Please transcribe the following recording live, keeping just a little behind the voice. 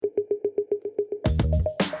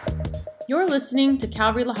You're listening to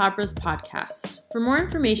Calvary La Habra's podcast. For more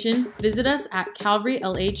information, visit us at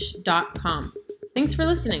calvarylh.com. Thanks for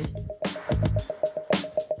listening.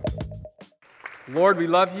 Lord, we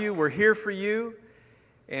love you. We're here for you,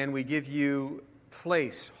 and we give you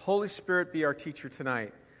place. Holy Spirit, be our teacher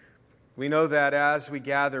tonight. We know that as we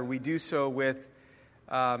gather, we do so with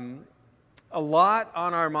a lot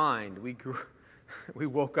on our mind. We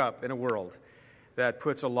woke up in a world that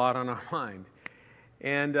puts a lot on our mind.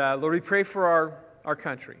 And Lord, we pray for our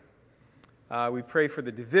country. We pray for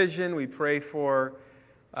the division. We pray for,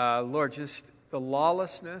 Lord, just the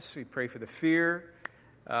lawlessness. We pray for the fear.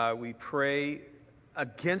 We pray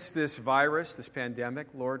against this virus, this pandemic.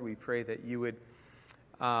 Lord, we pray that you would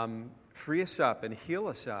free us up and heal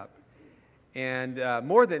us up. And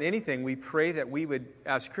more than anything, we pray that we would,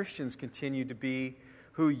 as Christians, continue to be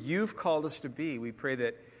who you've called us to be. We pray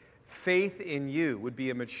that faith in you would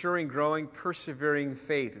be a maturing, growing, persevering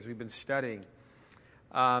faith, as we've been studying,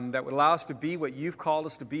 that would allow us to be what you've called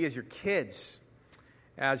us to be as your kids,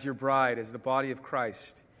 as your bride, as the body of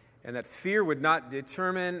Christ, and that fear would not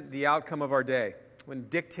determine the outcome of our day, wouldn't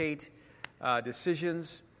dictate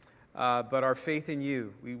decisions, but our faith in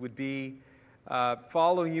you. We would be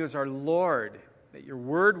following you as our Lord, that your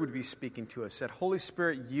word would be speaking to us, that Holy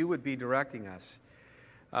Spirit, you would be directing us.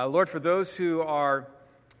 Lord, for those who are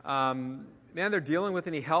they're dealing with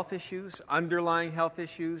any health issues, underlying health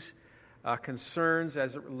issues, concerns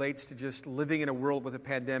as it relates to just living in a world with a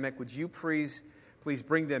pandemic. Would you please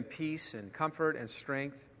bring them peace and comfort and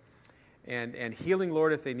strength and healing,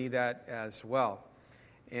 Lord, if they need that as well.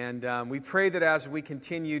 And we pray that as we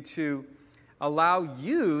continue to allow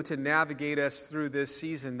you to navigate us through this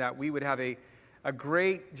season, that we would have a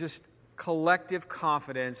great just collective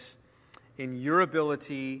confidence in your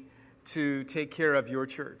ability to take care of your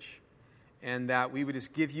church, and that we would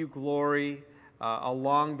just give you glory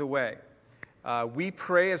along the way. We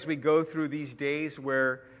pray as we go through these days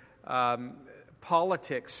where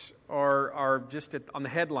politics are just on the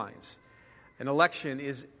headlines. An election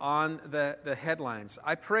is on the headlines.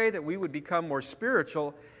 I pray that we would become more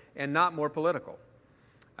spiritual and not more political.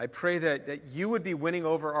 I pray that you would be winning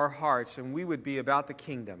over our hearts, and we would be about the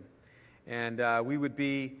kingdom, and we would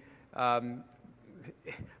be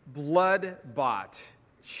blood-bought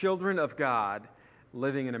children of God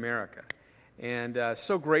living in America. And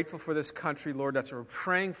so grateful for this country, Lord. That's what we're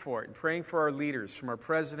praying for it, and praying for our leaders, from our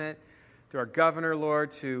president to our governor,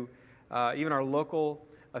 Lord, to even our local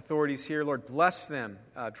authorities here. Lord, bless them,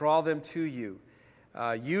 draw them to you.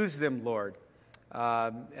 Use them, Lord,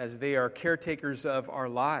 as they are caretakers of our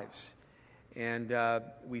lives. And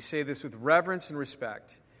we say this with reverence and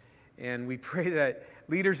respect. And we pray that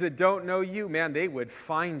leaders that don't know you, man, they would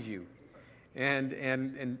find you.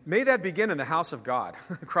 And may that begin in the house of God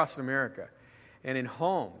across America, and in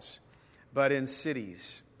homes, but in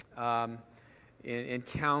cities, in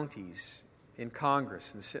counties, in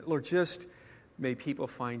Congress. Lord, just may people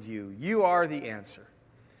find you. You are the answer.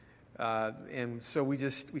 And so we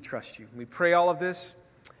trust you. We pray all of this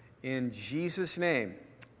in Jesus' name.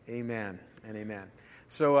 Amen and amen.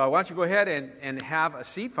 So why don't you go ahead and have a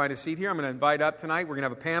seat, find a seat here. I'm going to invite up tonight. We're going to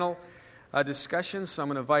have a panel discussion. So I'm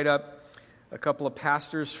going to invite up a couple of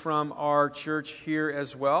pastors from our church here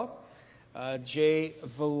as well. Jay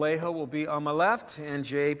Vallejo will be on my left, and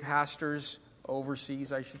Jay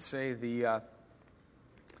oversees, I should say, the...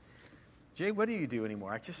 Jay, what do you do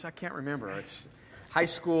anymore? I can't remember. It's high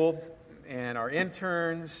school and our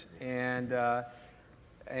interns and a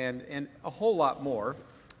whole lot more.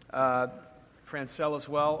 Francel as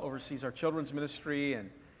well oversees our children's ministry and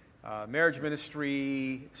marriage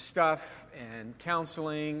ministry stuff and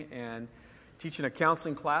counseling, and teaching a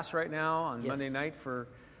counseling class right now on Monday night for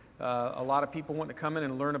a lot of people wanting to come in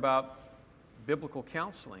and learn about biblical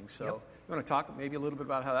counseling. So you want to talk maybe a little bit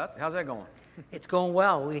about how's that going? It's going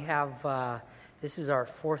well. We have, this is our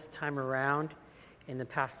fourth time around in the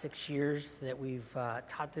past 6 years that we've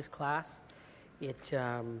taught this class. It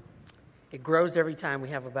grows every time. We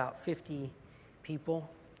have about 50 people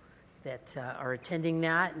that are attending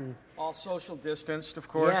that. And all social distanced, of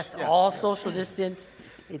course. Yes, social distance.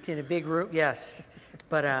 It's in a big room, yes.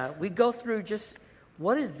 But we go through just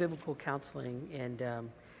what is biblical counseling, and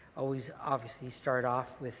always obviously start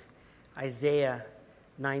off with Isaiah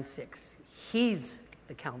 9:6. He's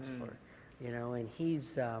the counselor, and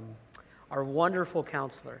he's our wonderful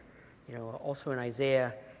counselor. Also in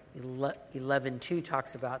Isaiah 11:2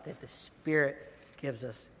 talks about that the Spirit gives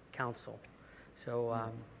us counsel.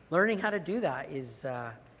 So learning how to do that is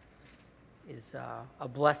a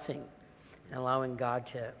blessing, and allowing God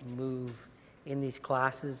to move in these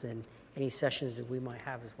classes and any sessions that we might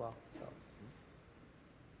have as well. So.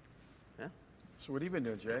 Yeah. So what have you been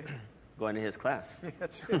doing, Jay? Going to his class.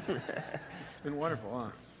 It's been wonderful, huh?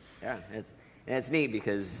 Yeah, it's neat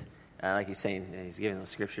because, like he's saying, he's giving those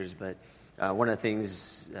scriptures, but one of the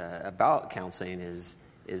things about counseling is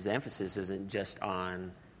the emphasis isn't just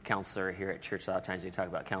on counselor. Here at church, a lot of times we talk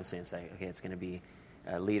about counseling and say, okay, it's going to be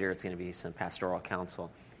a leader, it's going to be some pastoral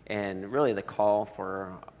counsel. And really the call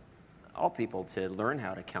for all people to learn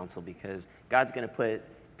how to counsel, because God's going to put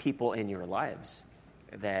people in your lives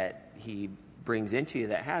that he brings into you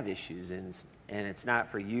that have issues, and it's not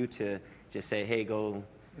for you to just say, hey, go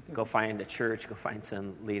find a church, go find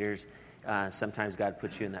some leaders. Sometimes God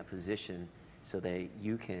puts you in that position so that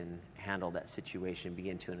you can handle that situation,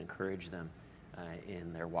 begin to encourage them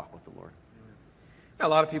in their walk with the Lord. A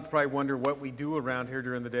lot of people probably wonder what we do around here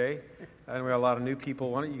during the day. And we have a lot of new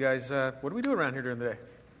people. Why don't you guys, what do we do around here during the day?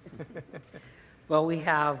 Well, we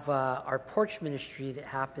have our porch ministry that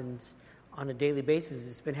happens on a daily basis.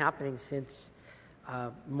 It's been happening since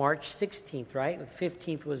March 16th, right? The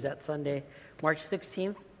 15th was that Sunday. March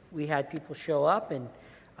 16th, we had people show up, and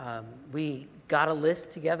we got a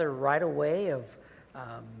list together right away of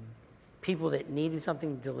people that needed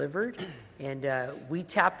something delivered, and we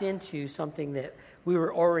tapped into something that we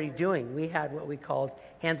were already doing. We had what we called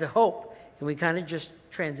Hands of Hope, and we kind of just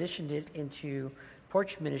transitioned it into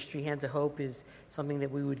porch ministry. Hands of Hope is something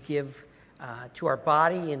that we would give to our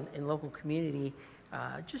body and local community,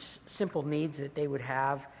 just simple needs that they would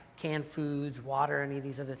have, canned foods, water, any of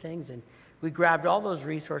these other things. And we grabbed all those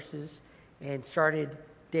resources and started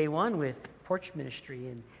day one with porch ministry,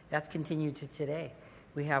 and that's continued to today.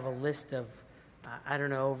 We have a list of,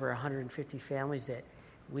 over 150 families that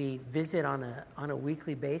we visit on a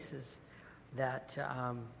weekly basis that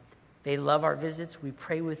they love our visits. We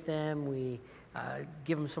pray with them. We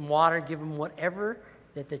give them some water, give them whatever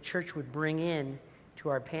that the church would bring in to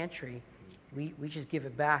our pantry. We just give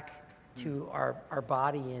it back to our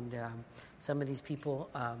body. And some of these people,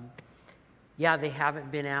 they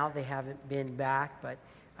haven't been out, they haven't been back, but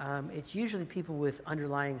it's usually people with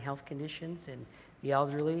underlying health conditions and the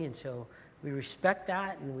elderly. And so we respect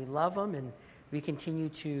that, and we love them, and we continue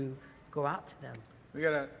to go out to them. We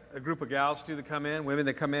got a group of gals too that come in, women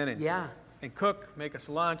that come in and cook, make us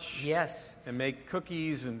lunch. Yes. And make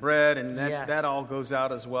cookies and bread, and that all goes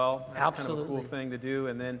out as well. That's Absolutely. Kind of a cool thing to do.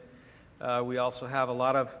 And then we also have a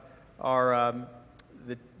lot of our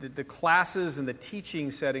the classes and the teaching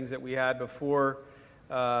settings that we had before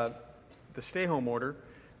the stay-home order.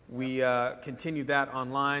 We continued that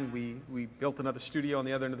online. We built another studio on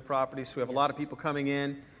the other end of the property, so we have a lot of people coming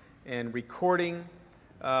in and recording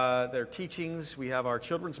their teachings. We have our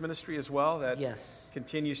children's ministry as well that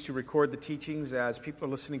continues to record the teachings as people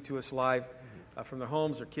are listening to us live from their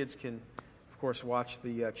homes. Their kids can, of course, watch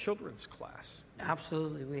the children's class.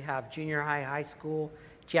 Absolutely. We have junior high, high school,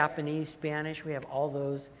 Japanese, Spanish. We have all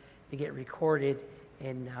those that get recorded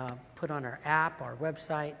and put on our app, our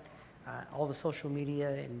website, all the social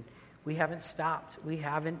media, and we haven't stopped. We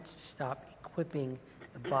haven't stopped equipping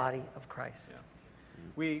the body of Christ. Yeah.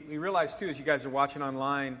 We realize, too, as you guys are watching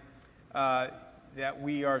online, that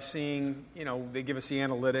we are seeing, they give us the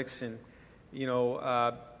analytics and,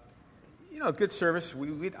 good service.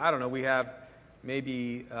 I don't know, we have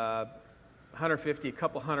maybe 150, a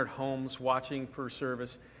couple hundred homes watching per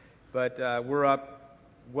service, but we're up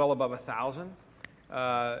well above 1,000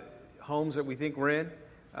 homes that we think we're in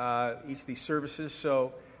each of these services.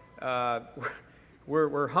 So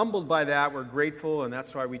we're humbled by that. We're grateful, and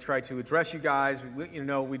that's why we try to address you guys.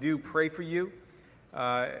 We do pray for you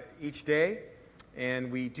each day,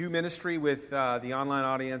 and we do ministry with the online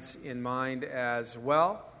audience in mind as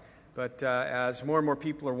well. But as more and more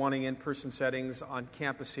people are wanting in-person settings on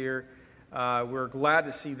campus here, we're glad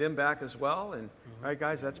to see them back as well. And all right,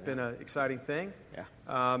 guys, that's been an exciting thing.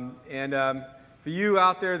 Yeah. For you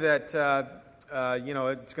out there that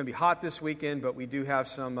it's going to be hot this weekend, but we do have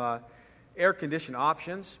some air-conditioned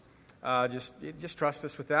options. Just trust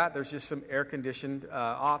us with that. There's just some air-conditioned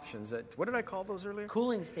options. What did I call those earlier?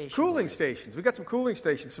 Cooling stations. Cooling stations. We got some cooling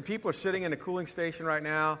stations. Some people are sitting in a cooling station right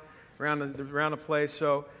now around the place.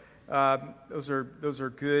 So those are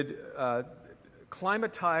good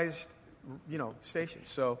climatized, stations.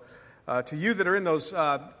 So to you that are in those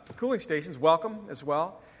cooling stations, welcome as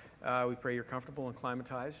well. We pray you're comfortable and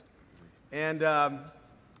climatized. And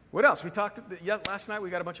what else? We talked last night. We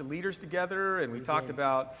got a bunch of leaders together, and we talked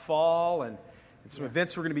about fall and some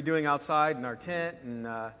events we're going to be doing outside in our tent and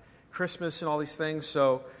Christmas and all these things.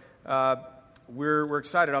 So we're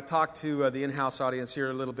excited. I'll talk to the in-house audience here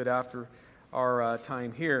a little bit after our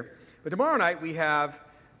time here. But tomorrow night we had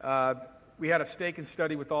a steak and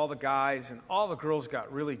study with all the guys, and all the girls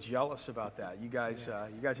got really jealous about that. You guys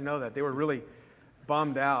know that they were really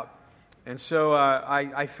bummed out. And so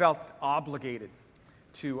I felt obligated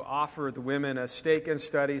to offer the women a steak and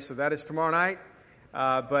study. So that is tomorrow night.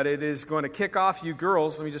 But it is going to kick off, you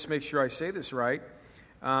girls. Let me just make sure I say this right.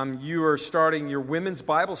 You are starting your women's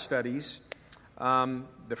Bible studies.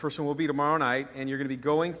 The first one will be tomorrow night. And you're going to be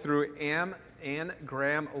going through Anne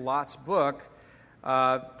Graham Lott's book,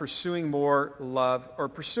 Pursuing More Love, or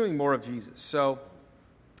Pursuing More of Jesus. So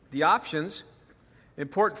the options,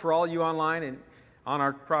 important for all you online and on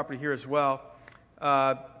our property here as well.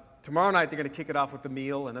 Tomorrow night they're going to kick it off with the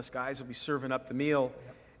meal, and us guys will be serving up the meal.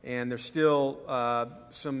 And there's still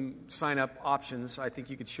some sign-up options. I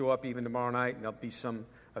think you could show up even tomorrow night, and there'll be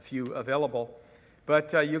a few available.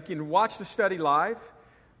 But you can watch the study live,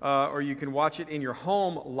 or you can watch it in your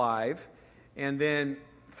home live. And then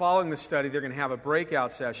following the study, they're going to have a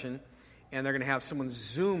breakout session, and they're going to have someone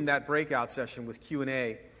Zoom that breakout session with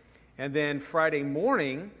Q&A. And then Friday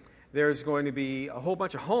morning, there's going to be a whole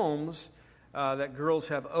bunch of homes that girls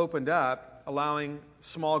have opened up, allowing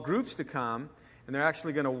small groups to come. And they're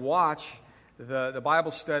actually going to watch the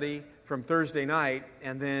Bible study from Thursday night,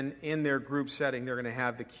 and then in their group setting, they're going to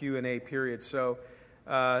have the Q&A period. So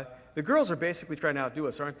the girls are basically trying to outdo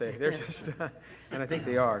us, aren't they? They're just, and I think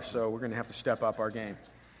they are. So we're going to have to step up our game.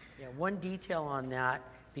 Yeah, one detail on that,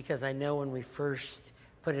 because I know when we first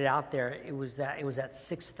put it out there, it was at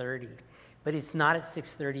 6:30, but it's not at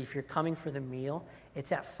 6:30. If you're coming for the meal,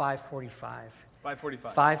 it's at 5:45.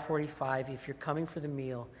 5:45. 5:45. If you're coming for the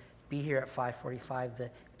meal, be here at 5:45.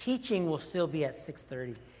 The teaching will still be at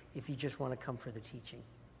 6:30 if you just want to come for the teaching.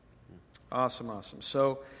 Awesome.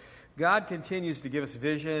 So God continues to give us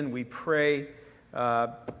vision. We pray,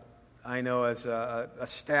 I know as a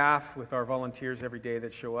staff with our volunteers every day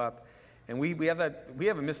that show up. And we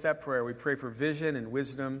haven't missed that prayer. We pray for vision and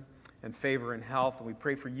wisdom and favor and health. And we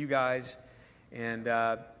pray for you guys. And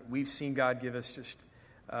we've seen God give us just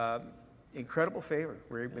incredible favor.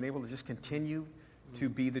 We've been able to just continue to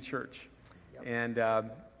be the church. And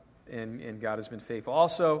God has been faithful.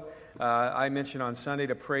 Also, I mentioned on Sunday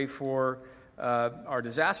to pray for our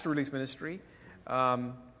disaster relief ministry.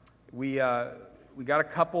 We got a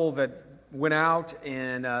couple that went out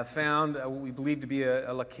and found what we believe to be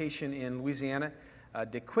a location in Louisiana,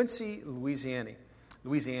 DeQuincy,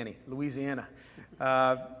 Louisiana.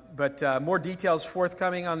 But more details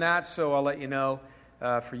forthcoming on that, so I'll let you know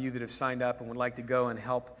for you that have signed up and would like to go and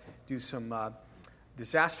help do some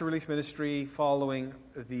disaster relief ministry following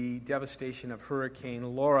the devastation of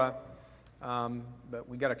Hurricane Laura. But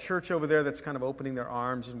we got a church over there that's kind of opening their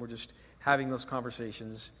arms, and we're just having those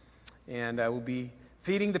conversations. And we'll be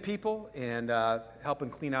feeding the people and helping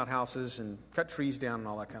clean out houses and cut trees down and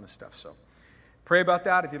all that kind of stuff. So pray about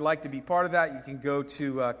that. If you'd like to be part of that, you can go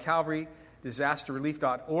to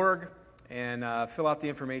calvarydisasterrelief.org and fill out the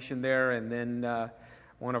information there, and then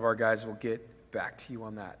one of our guys will get back to you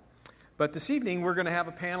on that. But this evening, we're going to have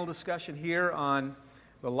a panel discussion here on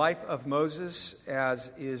the life of Moses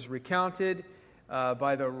as is recounted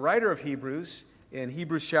by the writer of Hebrews in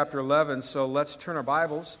Hebrews chapter 11. So let's turn our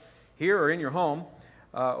Bibles here or in your home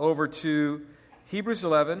over to Hebrews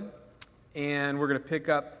 11, and we're going to pick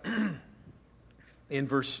up in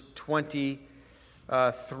verse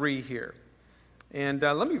 23 here. And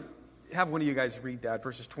let me have one of you guys read that,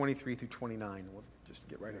 verses 23 through 29. We'll just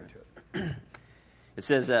get right into it. It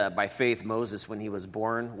says, by faith, Moses, when he was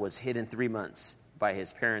born, was hidden 3 months by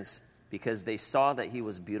his parents because they saw that he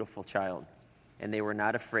was a beautiful child, and they were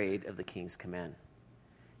not afraid of the king's command.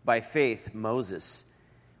 By faith, Moses,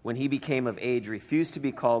 when he became of age, refused to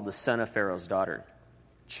be called the son of Pharaoh's daughter,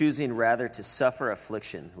 choosing rather to suffer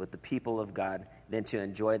affliction with the people of God than to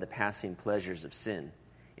enjoy the passing pleasures of sin,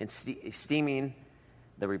 esteeming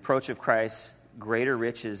the reproach of Christ greater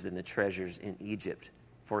riches than the treasures in Egypt,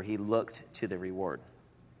 for he looked to the reward.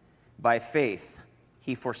 By faith,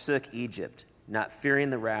 he forsook Egypt, not fearing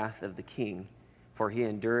the wrath of the king, for he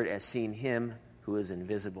endured as seeing him who is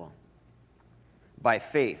invisible. By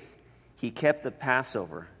faith, he kept the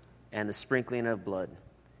Passover and the sprinkling of blood,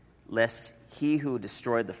 lest he who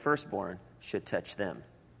destroyed the firstborn should touch them.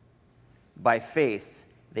 By faith,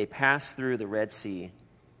 they passed through the Red Sea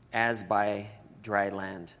as by dry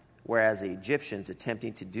land, whereas the Egyptians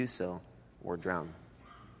attempting to do so were drowned.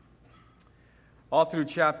 All through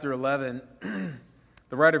chapter 11,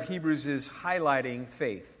 the writer of Hebrews is highlighting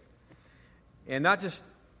faith. And not just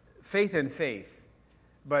faith in faith,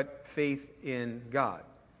 but faith in God.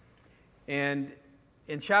 And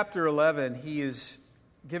in chapter 11, he is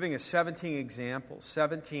giving us 17 examples,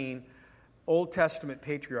 17 Old Testament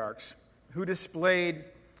patriarchs who displayed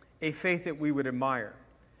a faith that we would admire,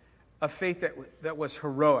 a faith that was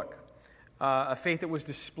heroic, a faith that was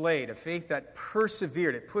displayed, a faith that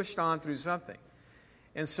persevered. It pushed on through something.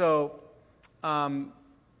 And so the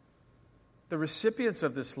recipients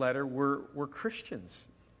of this letter were Christians,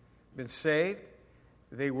 been saved.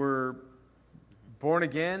 They were born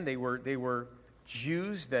again. They were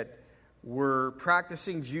Jews that were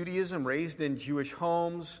practicing Judaism, raised in Jewish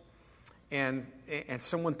homes, and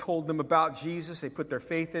someone told them about Jesus. They put their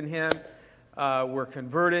faith in him, were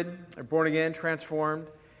converted, are born again, transformed,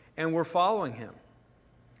 and were following him.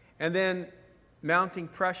 And then mounting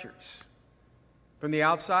pressures. From the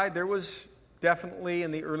outside, there was definitely,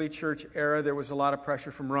 in the early church era, there was a lot of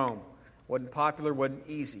pressure from Rome. Wasn't popular, wasn't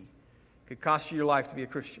easy. Could cost you your life to be a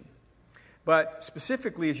Christian. But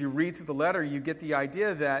specifically, as you read through the letter, you get the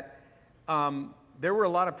idea that there were a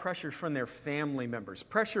lot of pressure from their family members,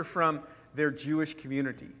 pressure from their Jewish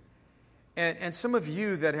community. And some of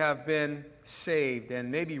you that have been saved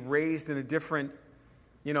and maybe raised in a different,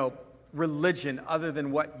 religion other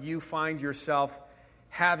than what you find yourself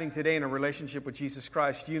having today in a relationship with Jesus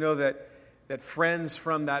Christ, you know that friends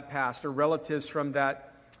from that past or relatives from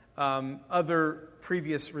that other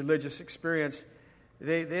previous religious experience,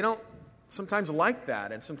 they don't sometimes like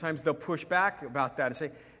that, and sometimes they'll push back about that and say,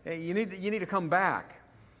 hey, you need to come back.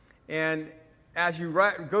 And as you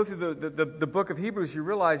go through the book of Hebrews, you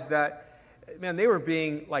realize that, man, they were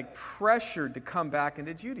being pressured to come back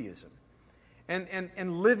into Judaism.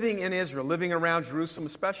 And living in Israel, living around Jerusalem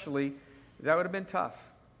especially, that would have been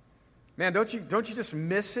tough. Man, don't you just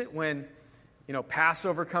miss it when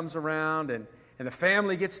Passover comes around and the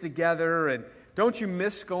family gets together, and don't you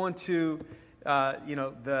miss going to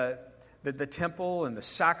the temple and the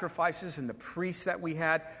sacrifices and the priests that we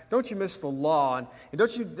had? Don't you miss the law and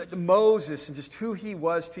don't you Moses and just who he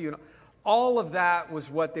was to you? All of that was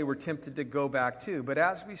what they were tempted to go back to. But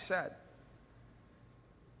as we said,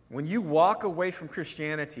 when you walk away from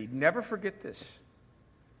Christianity, never forget this.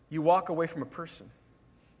 You walk away from a person.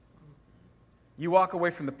 You walk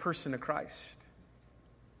away from the person of Christ.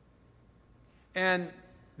 And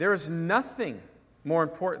there is nothing more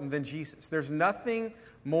important than Jesus. There's nothing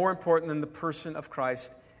more important than the person of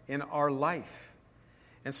Christ in our life.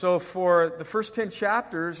 And so for the first 10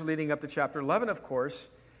 chapters leading up to chapter 11, of course,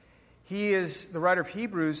 the writer of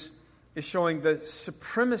Hebrews is showing the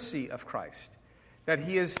supremacy of Christ, that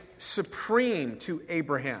he is supreme to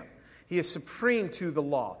Abraham. He is supreme to the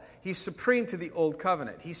law. He's supreme to the old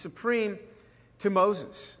covenant. He's supreme to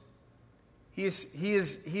Moses. He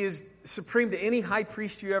is supreme to any high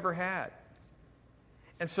priest you ever had.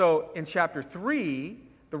 And so in chapter 3,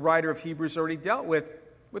 the writer of Hebrews already dealt with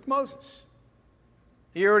Moses.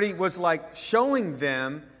 He already was showing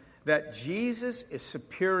them that Jesus is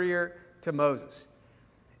superior to Moses.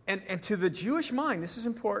 And to the Jewish mind, this is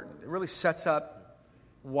important. It really sets up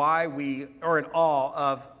why we are in awe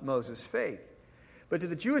of Moses' faith. But to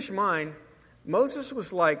the Jewish mind, Moses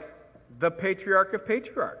was like the patriarch of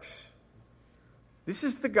patriarchs. This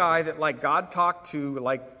is the guy that God talked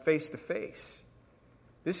to face to face.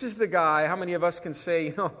 This is the guy, how many of us can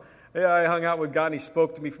say, yeah, I hung out with God and he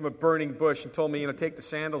spoke to me from a burning bush and told me, take the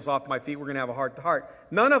sandals off my feet, we're going to have a heart-to-heart.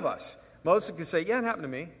 None of us. Moses could say, yeah, it happened to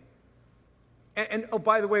me. And oh,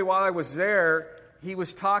 by the way, while I was there, he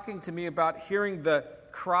was talking to me about hearing the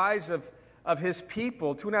cries of his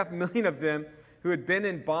people, 2.5 million of them who had been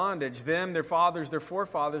in bondage, them, their fathers, their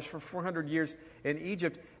forefathers for 400 years in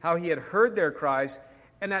Egypt, how he had heard their cries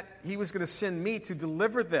and that he was going to send me to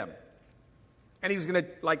deliver them. And he was going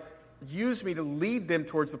to use me to lead them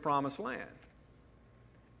towards the promised land.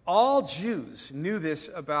 All Jews knew this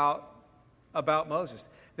about Moses.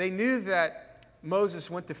 They knew that Moses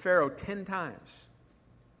went to Pharaoh 10 times.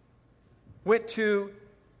 We'll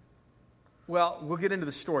get into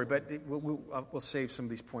the story, but we'll save some of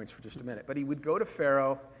these points for just a minute. But he would go to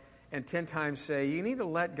Pharaoh and 10 times say, you need to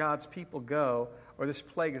let God's people go or this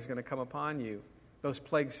plague is going to come upon you. Those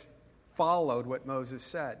plagues followed what Moses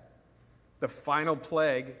said. The final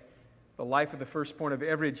plague, the life of the firstborn of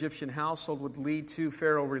every Egyptian household, would lead to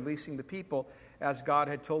Pharaoh releasing the people as God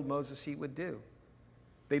had told Moses he would do.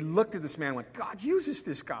 They looked at this man and went, God uses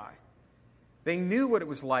this guy. They knew what it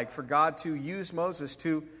was like for God to use Moses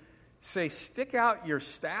to say, stick out your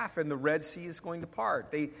staff and the Red Sea is going to part.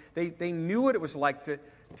 They knew what it was like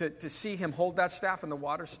to see him hold that staff and the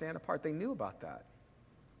waters stand apart. They knew about that.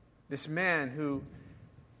 This man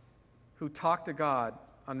who talked to God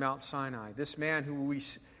on Mount Sinai, this man who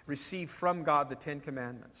received from God the 10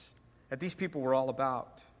 Commandments, that these people were all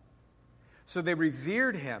about. So they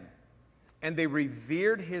revered him and they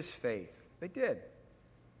revered his faith. They did.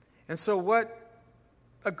 And so what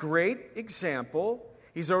a great example.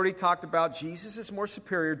 He's already talked about Jesus is more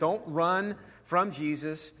superior. Don't run from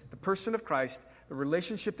Jesus. the person of Christ, the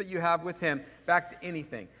relationship that you have with him, back to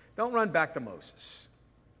anything. Don't run back to Moses.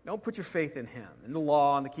 Don't put your faith in him, in the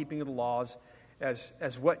law, and the keeping of the laws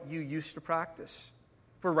as what you used to practice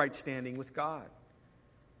for right standing with God.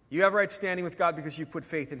 You have right standing with God because you put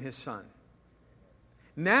faith in his Son.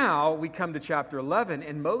 Now we come to chapter 11,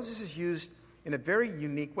 and Moses is used in a very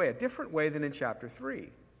unique way, a different way than in chapter 3.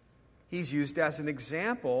 He's used as an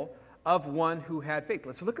example of one who had faith.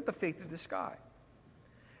 Let's look at the faith of this guy.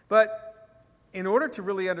 But in order to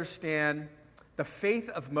really understand the faith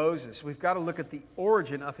of Moses, we've got to look at the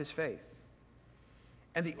origin of his faith.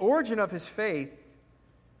 And the origin of his faith,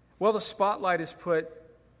 well, the spotlight is put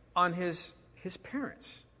on his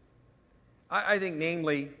parents. I think,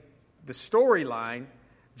 namely, the storyline,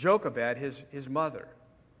 Jochebed, his mother.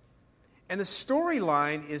 And the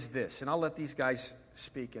storyline is this, and I'll let these guys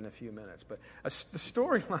speak in a few minutes, but the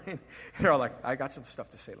storyline, they're all like, I got some stuff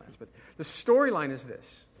to say, Lance, but the storyline is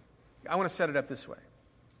this. I want to set it up this way.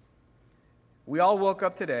 We all woke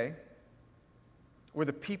up today. We're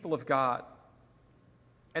the people of God.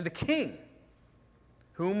 And the king,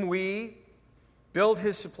 whom we build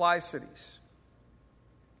his supply cities,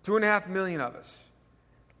 2.5 million of us,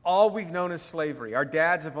 all we've known is slavery. Our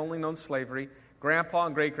dads have only known slavery. Grandpa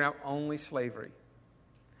and great-grandpa, only slavery.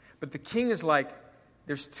 But the king is like,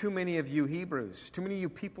 there's too many of you Hebrews, too many of you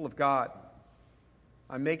people of God.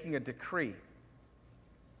 I'm making a decree.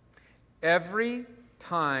 Every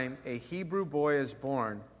time a Hebrew boy is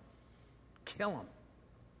born, kill him.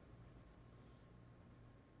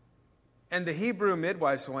 And the Hebrew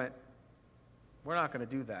midwives went, we're not going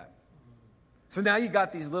to do that. So now you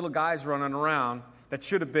got these little guys running around that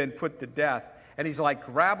should have been put to death. And he's like,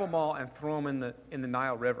 grab them all and throw them in the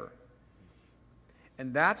Nile River.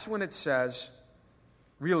 And that's when it says,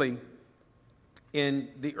 really, in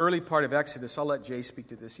the early part of Exodus, I'll let Jay speak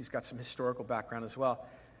to this. He's got some historical background as well.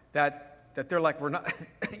 That they're like, we're not,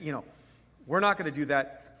 we're not going to do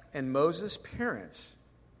that. And Moses' parents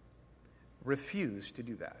refused to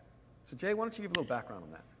do that. So Jay, why don't you give a little background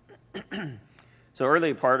on that? So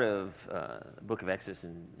early part of the book of Exodus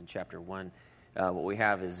in chapter 1, what we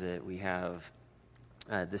have is that we have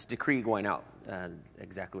this decree going out,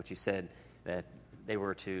 exactly what you said, that they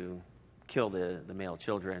were to kill the male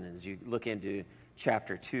children. And as you look into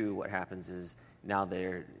chapter 2, what happens is now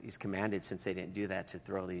he's commanded, since they didn't do that, to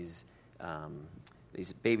throw these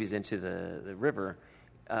babies into the river.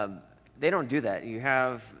 They don't do that. You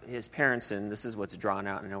have his parents, and this is what's drawn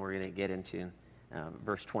out, and I know we're going to get into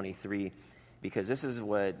verse 23, because this is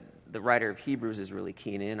what the writer of Hebrews is really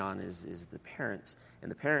keen in on is the parents.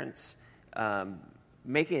 And the parents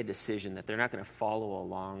making a decision that they're not going to follow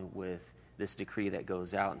along with this decree that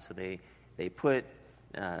goes out. And so they put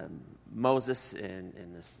Moses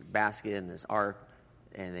in this basket, in this ark,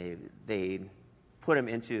 and they put him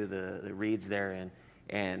into the reeds there.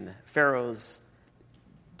 And Pharaoh's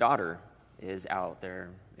daughter is out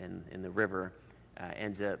there in the river,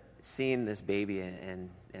 ends up seeing this baby, and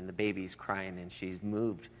the baby's crying, and she's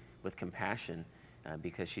moved with compassion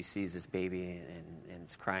because she sees this baby and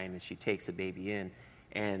it's crying, and she takes the baby in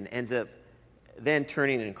and ends up then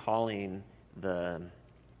turning and calling the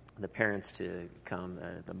parents to come,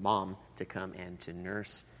 the mom to come and to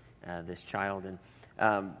nurse this child. And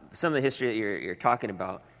some of the history that you're talking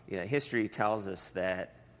about, history tells us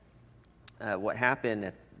that what happened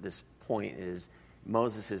at this point is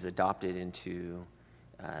Moses is adopted into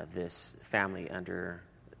this family under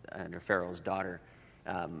Pharaoh's daughter.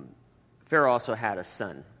 Pharaoh also had a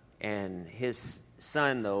son, and his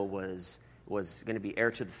son, though, was going to be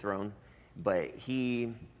heir to the throne, but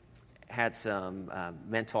he had some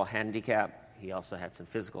mental handicap. He also had some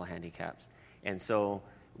physical handicaps. And so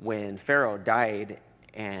when Pharaoh died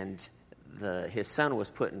and his son was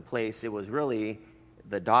put in place, it was really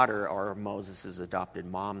the daughter, or Moses' adopted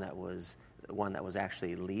mom, that was the one that was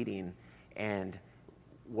actually leading. And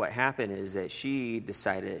what happened is that she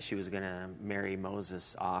decided that she was going to marry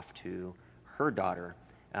Moses off to her daughter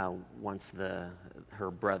once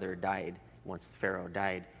her brother died. Once Pharaoh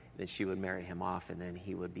died, then she would marry him off, and then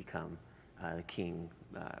he would become the king,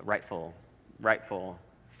 rightful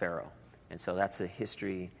Pharaoh. And so that's the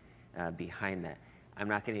history behind that. I'm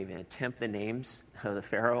not going to even attempt the names of the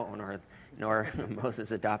Pharaoh nor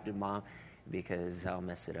Moses' adopted mom, because I'll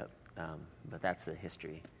mess it up. But that's the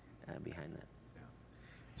history behind that. Yeah.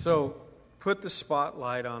 So put the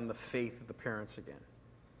spotlight on the faith of the parents again.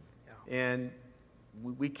 Yeah. And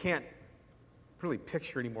we can't really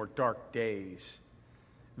picture any more dark days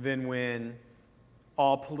than when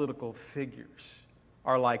all political figures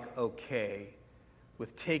are like okay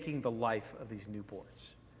with taking the life of these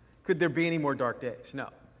newborns. Could there be any more dark days? No.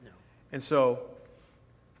 And so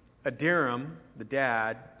Adoniram, the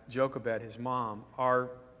dad, Jochebed, his mom, are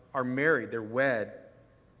married. They're wed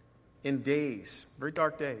in days, very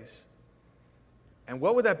dark days. And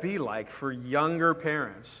what would that be like for younger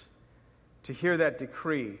parents to hear that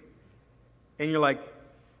decree? And you're like,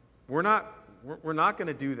 we're not going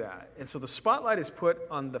to do that. And so the spotlight is put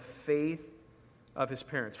on the faith of his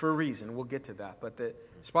parents for a reason. We'll get to that. But the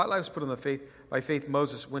spotlight was put on the faith. By faith,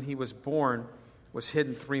 Moses, when he was born, was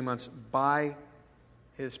hidden 3 months by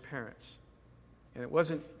his parents. And it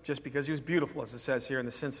wasn't just because he was beautiful, as it says here, in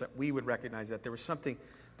the sense that we would recognize that. There was something,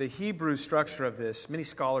 the Hebrew structure of this, many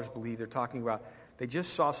scholars believe they're talking about, they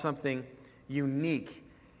just saw something unique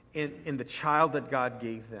in the child that God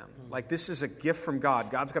gave them. Like, this is a gift from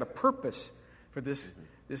God. God's got a purpose for this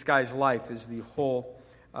guy's life, is the whole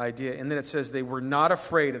idea. And then it says they were not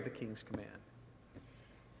afraid of the king's command.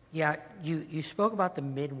 Yeah, you spoke about the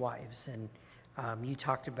midwives, and you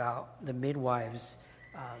talked about the midwives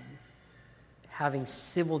having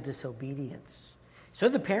civil disobedience. So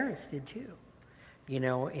the parents did too,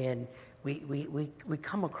 and we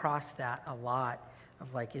come across that a lot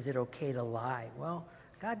of like, is it okay to lie? Well,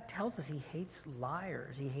 God tells us he hates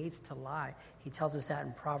liars. He hates to lie. He tells us that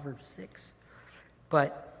in Proverbs 6.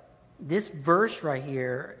 But this verse right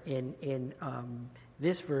here in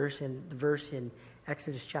this verse and the verse in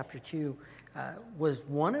Exodus chapter 2 was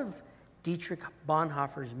one of Dietrich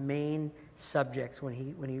Bonhoeffer's main subjects when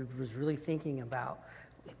he was really thinking about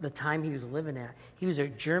the time he was living at. He was a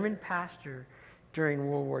German pastor during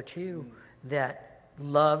World War II that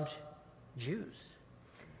loved Jews.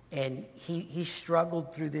 And he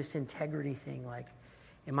struggled through this integrity thing, like,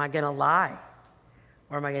 am I going to lie?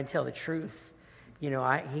 Or am I going to tell the truth? He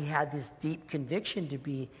had this deep conviction to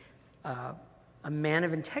be a man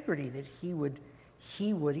of integrity, that he would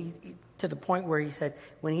to the point where he said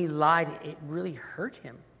when he lied, it really hurt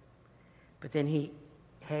him. But then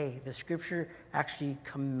the scripture actually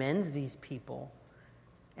commends these people,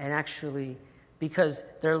 and actually, because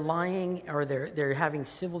they're lying or they're having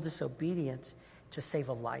civil disobedience to save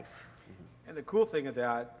a life. And the cool thing of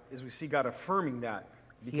that is we see God affirming that,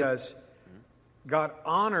 because God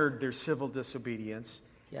honored their civil disobedience,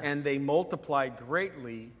 yes, and they multiplied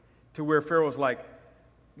greatly to where Pharaoh was like,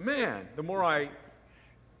 man, the more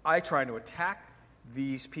I try to attack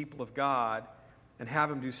these people of God and have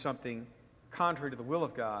them do something contrary to the will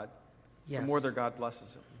of God, yes, the more their God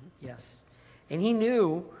blesses them. Yes. And he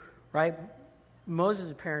knew, right,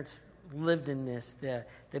 Moses' parents lived in this. The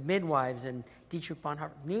midwives and Dietrich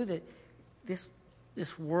Bonhoeffer knew that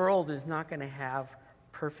this world is not going to have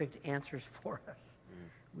perfect answers for us.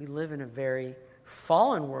 We live in a very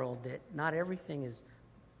fallen world that not everything is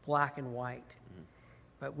black and white.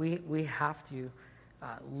 But we have to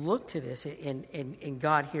look to this. In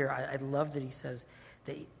God here, I love that he says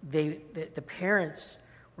that the parents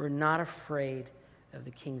were not afraid of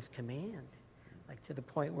the king's command. Like, to the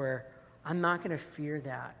point where I'm not going to fear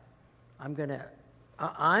that. I'm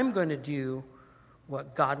going to do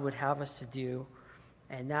what God would have us to do,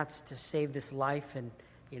 and that's to save this life. And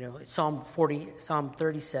Psalm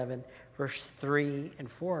 37, verse 3 and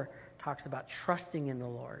 4 talks about trusting in the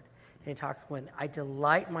Lord. And it talks, when I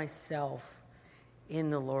delight myself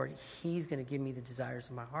in the Lord, he's going to give me the desires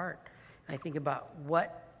of my heart. And I think about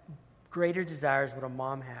what greater desires would a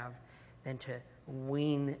mom have than to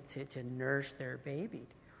wean, to nurse their baby.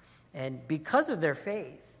 And because of their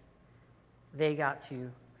faith,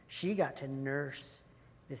 she got to nurse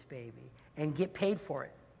this baby and get paid for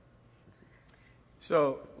it.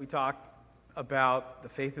 So we talked about the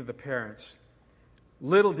faith of the parents.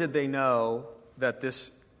 Little did they know that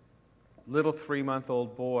this little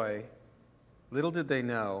 3-month-old boy, little did they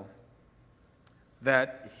know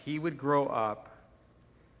that he would grow up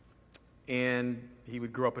and he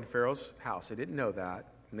would grow up in Pharaoh's house. They didn't know that.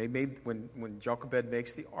 And they made, when Jochebed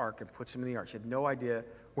makes the ark and puts him in the ark, she had no idea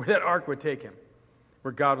where that ark would take him,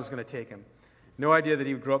 where God was going to take him. No idea that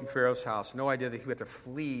he would grow up in Pharaoh's house. No idea that he would have to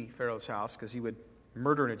flee Pharaoh's house because he would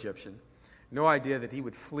murder an Egyptian. No idea that he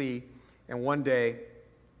would flee and one day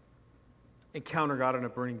encounter God in a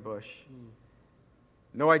burning bush.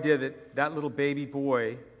 No idea that little baby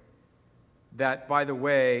boy, that, by the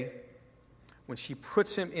way, when she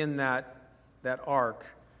puts him in that ark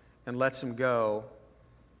and lets him go,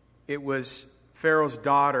 it was Pharaoh's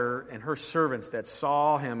daughter and her servants that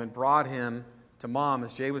saw him and brought him to mom,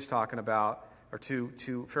 as Jay was talking about, or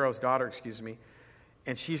to Pharaoh's daughter,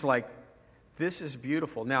 and she's like, this is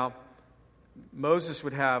beautiful. Now, Moses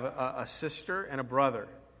would have a sister and a brother.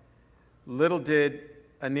 Little did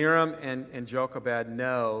Adoniram and Jochebed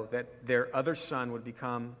know that their other son would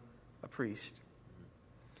become a priest.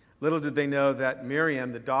 Little did they know that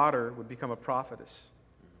Miriam, the daughter, would become a prophetess.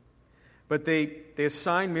 But they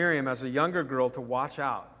assigned Miriam as a younger girl to watch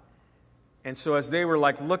out. And so as they were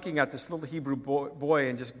like looking at this little Hebrew boy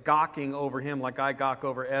and just gawking over him like I gawk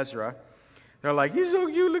over Ezra, they're like, he's so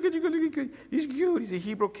cute, look at you, look at you. He's cute, he's a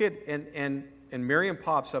Hebrew kid. And Miriam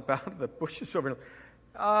pops up out of the bushes over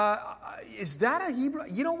is that a Hebrew?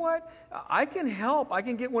 You know what? I can help. I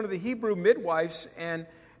can get one of the Hebrew midwives and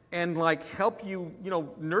like help you,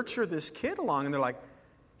 nurture this kid along. And they're like,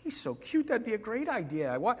 he's so cute, that'd be a great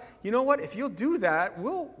idea. You know what? If you'll do that,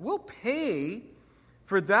 we'll pay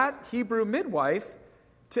for that Hebrew midwife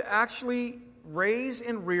to actually raise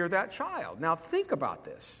and rear that child. Now think about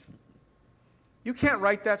this. You can't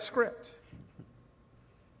write that script.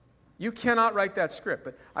 You cannot write that script.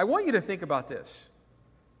 But I want you to think about this.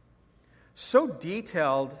 So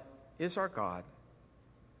detailed is our God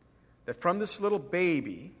that from this little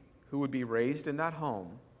baby who would be raised in that home,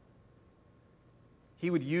 he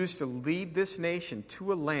would use to lead this nation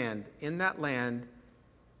to a land. In that land,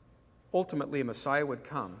 ultimately a Messiah would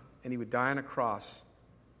come and he would die on a cross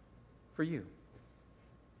for you.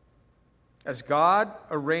 As God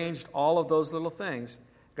arranged all of those little things,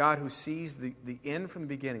 God who sees the end from the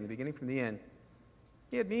beginning from the end,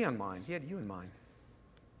 he had me on mind. He had you in mind.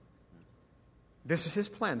 This is his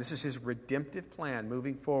plan. This is his redemptive plan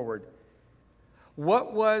moving forward.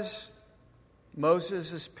 What was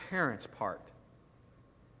Moses' parents' part?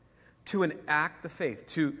 To enact the faith,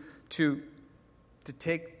 to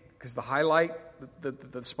take, because the highlight,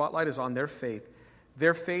 the spotlight is on their faith.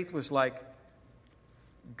 Their faith was like,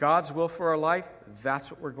 God's will for our life,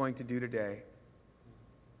 that's what we're going to do today.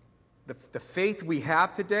 The faith we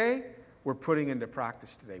have today, we're putting into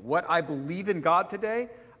practice today. What I believe in God today,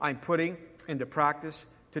 I'm putting into practice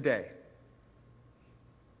today.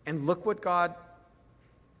 And look what God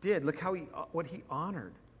did. Look what he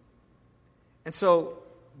honored. And so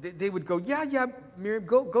they would go, yeah, Miriam,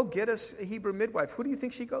 go get us a Hebrew midwife. Who do you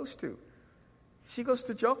think she goes to? She goes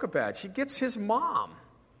to Jochebed. She gets his mom.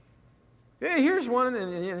 Yeah, here's one,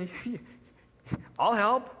 and I'll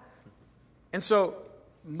help. And so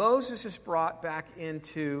Moses is brought back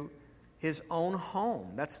into his own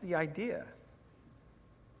home. That's the idea.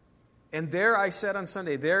 And there, I said on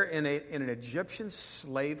Sunday, there in an Egyptian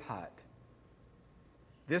slave hut,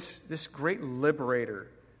 this great liberator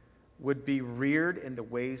would be reared in the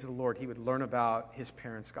ways of the Lord. He would learn about his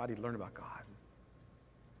parents' God. He'd learn about God.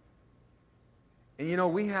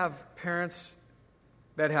 And we have parents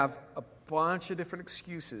that have a bunch of different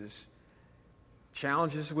excuses,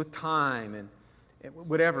 challenges with time and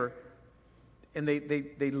whatever, and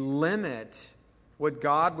they limit what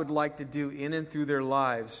God would like to do in and through their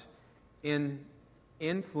lives in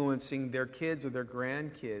influencing their kids or their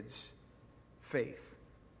grandkids' faith.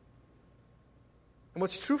 And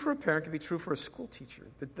what's true for a parent can be true for a school teacher,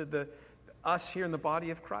 us here in the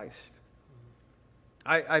body of Christ.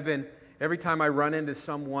 I've been, every time I run into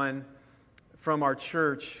someone from our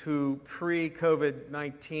church who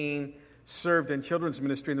pre-COVID-19 served in children's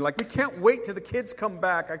ministry, and they're like, we can't wait till the kids come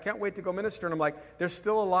back. I can't wait to go minister. And I'm like, they're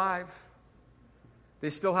still alive. They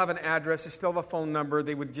still have an address. They still have a phone number.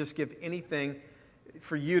 They would just give anything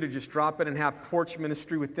for you to just drop in and have porch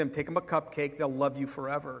ministry with them. Take them a cupcake. They'll love you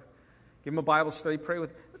forever. Give them a Bible study. Pray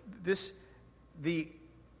with this. The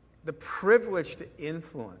privilege to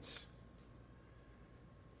influence.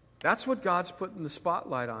 That's what God's putting the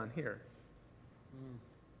spotlight on here.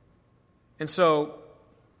 And so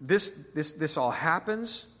this all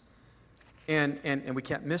happens, and we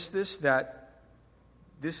can't miss this, that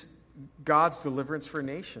this God's deliverance for a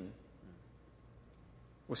nation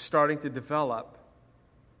was starting to develop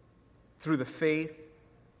through the faith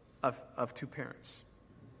of two parents.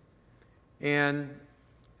 And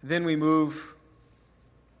then we move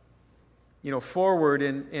forward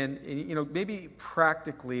and maybe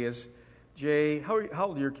practically as Jay, how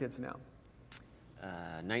old are your kids now?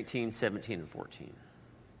 19, 17, and 14.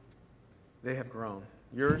 They have grown.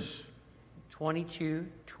 Yours? 22,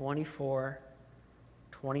 24,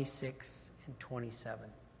 26, and 27.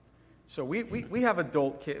 So we have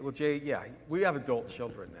adult kids. Well, Jay, yeah, we have adult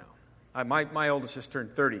children now. My oldest just turned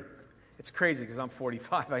 30. It's crazy because I'm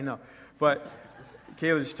 45, I know. But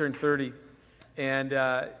Kayla just turned 30. And,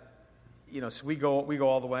 so we go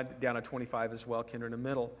all the way down to 25 as well, Kinder in the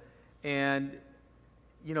middle. And,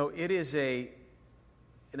 it is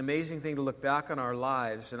an amazing thing to look back on our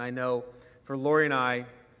lives. And I know for Lori and I,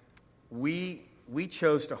 we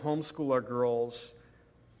chose to homeschool our girls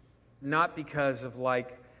not because of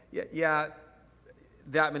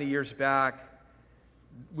that many years back,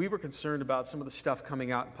 we were concerned about some of the stuff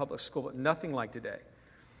coming out in public school, but nothing like today.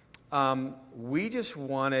 We just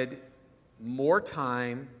wanted more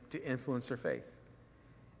time to influence their faith.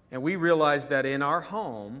 And we realized that in our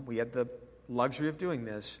home, we had the luxury of doing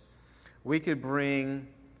this, we could bring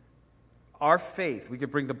our faith, we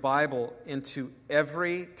could bring the Bible into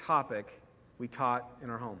every topic we taught in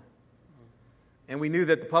our home. And we knew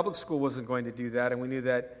that the public school wasn't going to do that, and we knew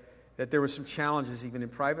that there were some challenges even in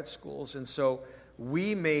private schools. And so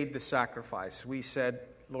we made the sacrifice. We said,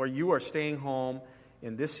 Lord, you are staying home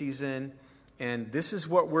in this season, and this is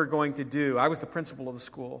what we're going to do. I was the principal of the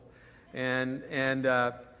school, and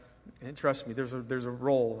trust me, there's a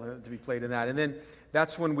role to be played in that. And then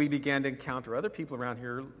that's when we began to encounter other people around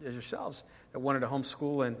here, as yourselves, that wanted to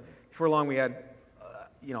homeschool. And before long, we had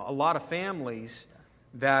a lot of families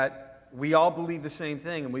that we all believe the same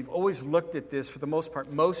thing. And we've always looked at this, for the most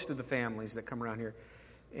part, most of the families that come around here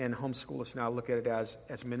and homeschool us now look at it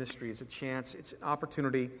as ministry, as a chance. It's an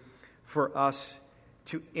opportunity for us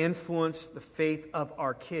to influence the faith of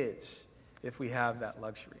our kids if we have that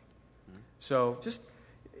luxury. So just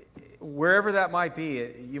wherever that might be,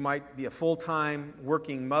 you might be a full-time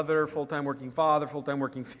working mother, full-time working father, full-time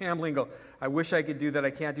working family, and go, I wish I could do that,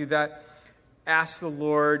 I can't do that. Ask the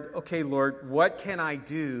Lord, okay, Lord, what can I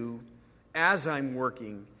do as I'm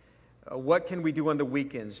working? What can we do on the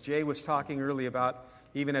weekends? Jay was talking earlier about,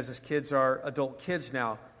 even as his kids are adult kids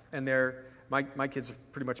now, and my kids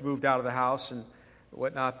have pretty much moved out of the house and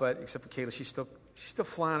whatnot, but except for Kayla, she's still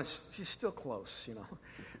flying, she's still close,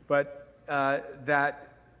 But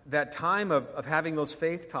that time of having those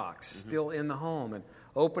faith talks still in the home, and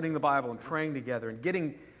opening the Bible and praying together and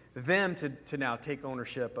getting them to now take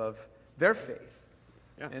ownership of their faith.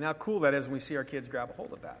 Yeah. And how cool that is when we see our kids grab a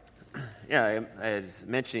hold of that. Yeah, I was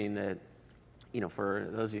mentioning that, for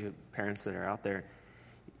those of you parents that are out there,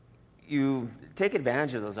 you take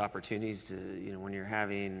advantage of those opportunities to, when you're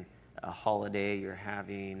having a holiday, you're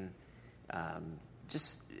having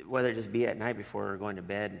just, whether it just be at night before going to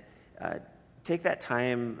bed, take that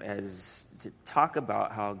time as to talk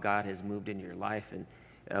about how God has moved in your life,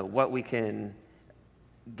 and what we can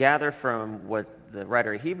gather from what the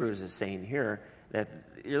writer of Hebrews is saying here, that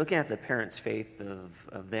you're looking at the parents' faith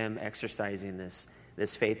of them exercising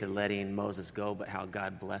this faith and letting Moses go, but how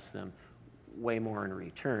God blessed them way more in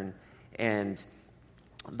return. And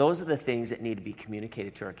those are the things that need to be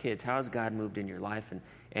communicated to our kids. How has God moved in your life?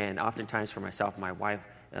 And oftentimes for myself and my wife,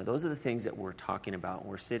 those are the things that we're talking about.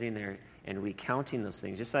 We're sitting there and recounting those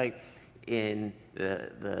things. Just like in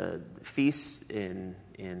the feasts in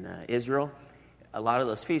Israel, a lot of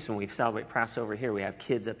those feasts, when we celebrate Passover here, we have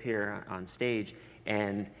kids up here on stage,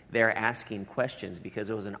 and they're asking questions because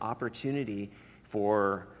it was an opportunity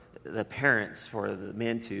for the parents, for the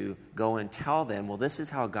men to go and tell them, well, this is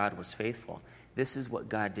how God was faithful. This is what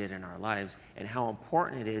God did in our lives, and how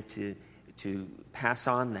important it is to pass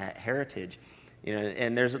on that heritage.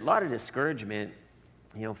 And there's a lot of discouragement,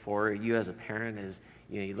 for you as a parent, as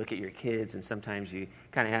you look at your kids, and sometimes you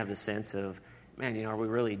kind of have the sense of, man, are we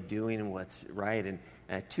really doing what's right? And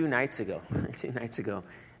 2 nights ago,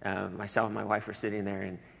 myself and my wife were sitting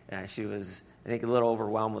there, and she was, I think, a little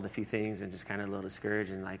overwhelmed with a few things, and just kind of a little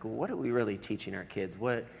discouraged, and like, well, what are we really teaching our kids?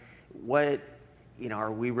 What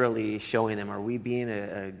are we really showing them? Are we being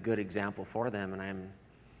a good example for them? And I'm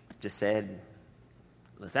just said,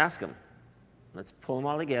 let's ask them. Let's pull them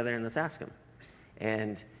all together and let's ask them.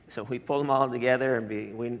 And so we pull them all together,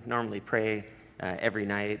 and we normally pray every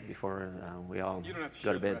night before we all you don't have to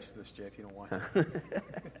go to bed. The rest of this, Jay, if you don't want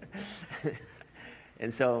to.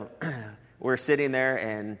 And so we're sitting there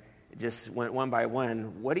and just went one by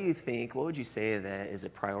one. What do you think? What would you say that is a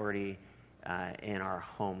priority in our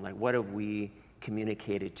home? Like, what have we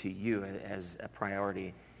communicated to you as a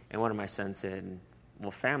priority? And one of my sons said,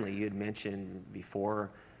 well, family. You had mentioned before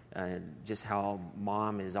just how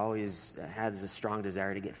mom has always has a strong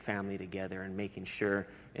desire to get family together and making sure,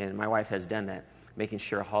 and my wife has done that, making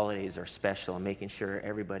sure holidays are special and making sure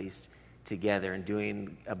everybody's together and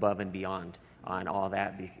doing above and beyond on all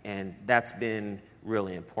that. And that's been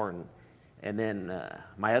really important. And then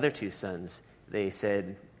my other 2 sons, they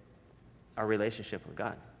said, our relationship with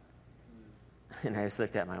God. And I just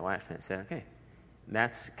looked at my wife and I said, okay,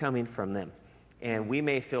 that's coming from them. And we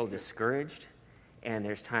may feel discouraged, and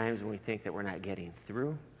there's times when we think that we're not getting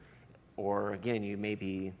through, or again, you may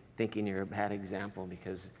be thinking you're a bad example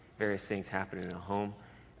because various things happen in a home.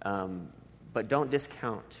 But don't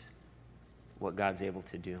discount what God's able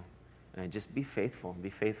to do. And just be faithful in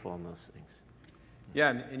those things. Yeah,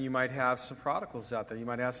 and you might have some prodigals out there. You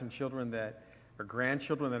might have some children that are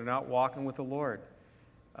grandchildren that are not walking with the Lord.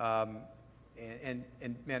 And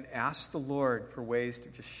man, ask the Lord for ways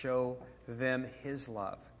to just show them His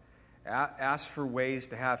love. Ask for ways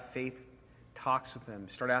to have faith talks with them.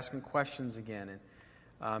 Start asking questions again.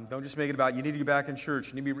 Don't just make it about, you need to get back in church.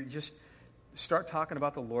 You need to be, just start talking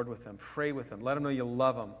about the Lord with them. Pray with them. Let them know you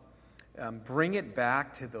love them. Bring it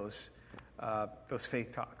back to those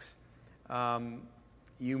faith talks.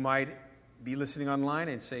 You might be listening online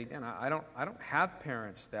and say, man, I don't have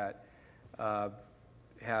parents that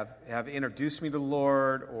have introduced me to the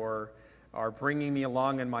Lord or are bringing me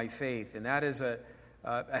along in my faith. And that is a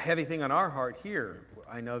heavy thing on our heart here.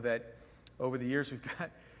 I know that over the years we've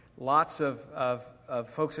got lots of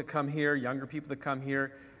folks that come here, younger people that come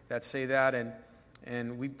here that say that,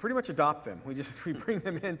 and we pretty much adopt them. We bring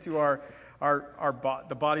them into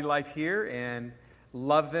the body life here and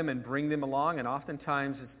love them and bring them along. And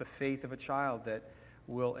oftentimes it's the faith of a child that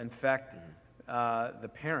will infect the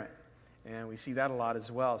parent. And we see that a lot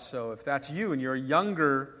as well. So if that's you and you're a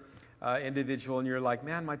younger individual and you're like,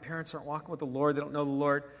 man, my parents aren't walking with the Lord, they don't know the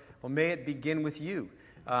Lord, well, may it begin with you.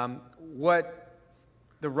 What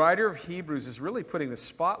the writer of Hebrews is really putting the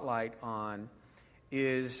spotlight on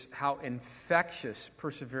is how infectious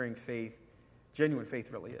persevering faith, genuine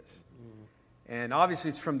faith really is. And obviously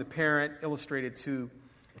it's from the parent illustrated to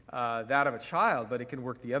that of a child, but it can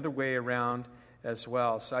work the other way around as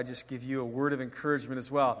well. So I just give you a word of encouragement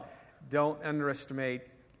as well. Don't underestimate,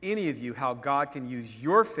 any of you, how God can use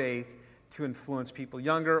your faith to influence people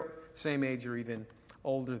younger, same age, or even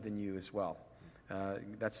older than you as well.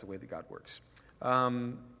 That's the way that God works.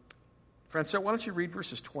 Francois, why don't you read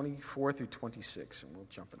verses 24 through 26, and we'll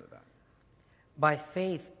jump into that. By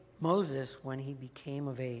faith, Moses, when he became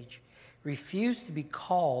of age, refused to be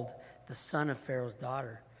called the son of Pharaoh's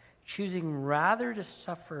daughter, choosing rather to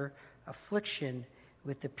suffer affliction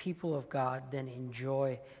with the people of God than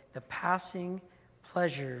enjoy the passing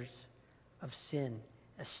pleasures of sin,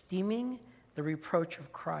 esteeming the reproach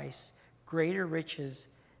of Christ greater riches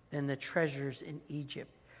than the treasures in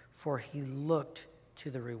Egypt, for he looked to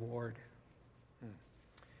the reward.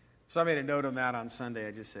 So I made a note on that on Sunday.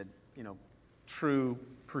 I just said, true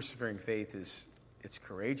persevering faith it's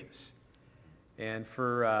courageous. And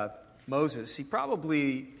for Moses, he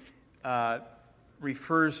probably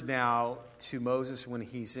refers now to Moses when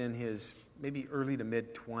he's in his maybe early to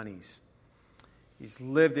mid-20s. He's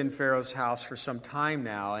lived in Pharaoh's house for some time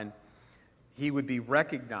now, and he would be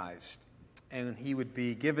recognized, and he would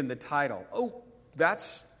be given the title. Oh, they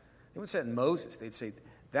wouldn't say it Moses. They'd say,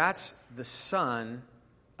 that's the son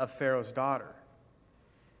of Pharaoh's daughter.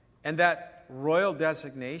 And that royal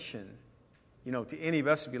designation, to any of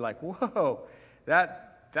us would be like, whoa,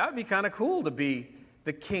 that would be kind of cool to be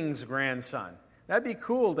the king's grandson. That'd be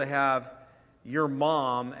cool to have your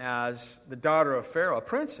mom as the daughter of Pharaoh, a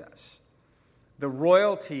princess. The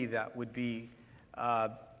royalty that would be,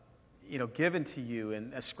 given to you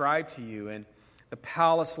and ascribed to you, and the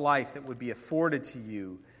palace life that would be afforded to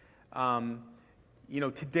you.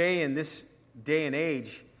 Today in this day and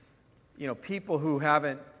age, people who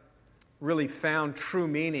haven't really found true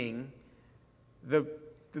meaning,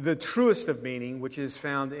 the truest of meaning, which is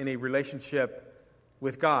found in a relationship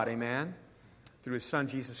with God, amen, through His Son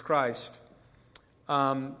Jesus Christ,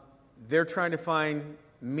 they're trying to find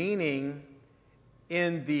meaning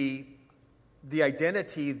in the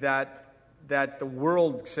identity that the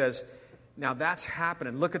world says, now that's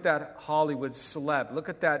happening. Look at that Hollywood celeb. Look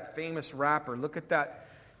at that famous rapper. Look at that,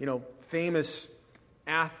 famous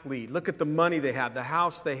athlete. Look at the money they have, the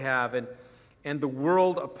house they have. And the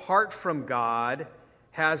world, apart from God,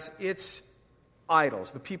 has its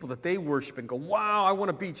idols, the people that they worship and go, wow, I want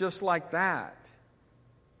to be just like that.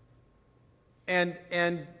 And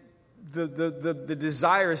the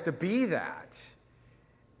desire is to be that.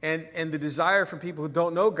 And the desire from people who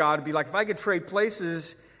don't know God to be like, if I could trade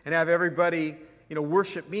places and have everybody,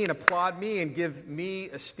 worship me and applaud me and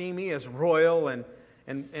esteem me as royal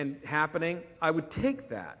and happening, I would take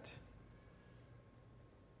that.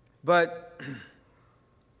 But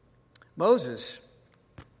Moses,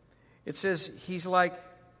 it says he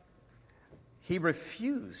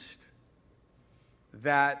refused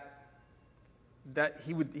that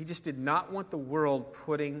he just did not want the world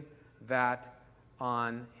putting that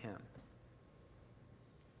on him.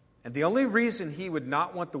 And the only reason he would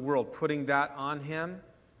not want the world putting that on him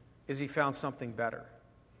is he found something better.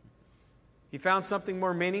 He found something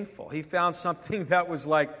more meaningful. He found something that was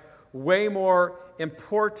way more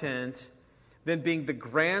important than being the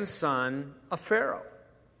grandson of Pharaoh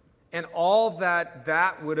and all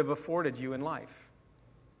that would have afforded you in life.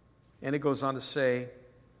 And it goes on to say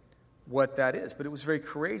what that is. But it was very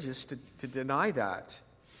courageous to deny that.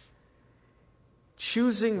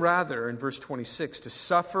 Choosing rather, in verse 26, to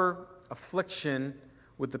suffer affliction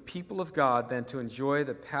with the people of God than to enjoy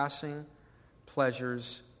the passing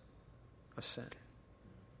pleasures of sin.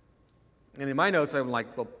 And in my notes, I'm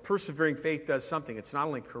like, well, persevering faith does something. It's not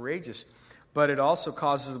only courageous, but it also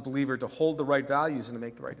causes a believer to hold the right values and to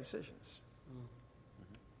make the right decisions.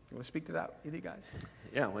 You want to speak to that, either you guys?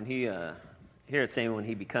 Yeah, when he, here it's saying when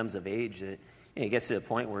he becomes of age, he gets to a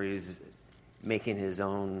point where he's making his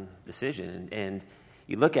own decision. And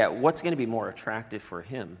you look at what's going to be more attractive for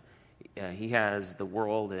him. He has the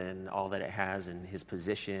world and all that it has and his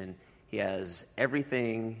position. He has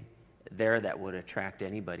everything there that would attract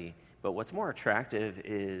anybody. But what's more attractive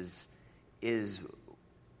is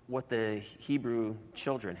what the Hebrew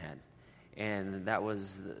children had. And that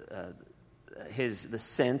was the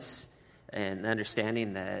sense and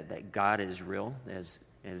understanding that God is real,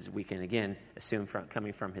 as we can, again, assume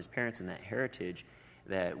coming from his parents and that heritage,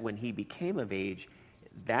 that when he became of age,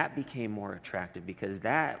 that became more attractive because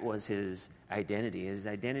that was his identity. His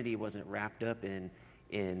identity wasn't wrapped up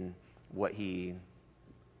in what he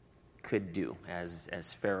could do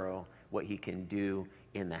as Pharaoh, what he can do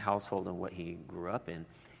in the household and what he grew up in.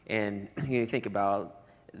 And you think about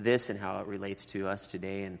this and how it relates to us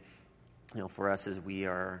today, and for us as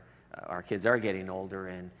our kids are getting older,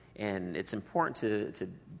 and it's important to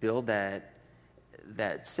build that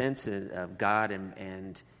sense of God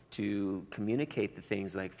and to communicate the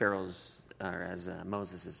things like Pharaoh's, or as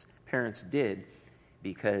Moses' parents did,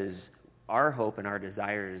 because our hope and our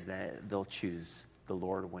desire is that they'll choose the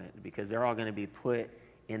Lord because they're all going to be put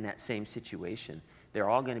in that same situation. They're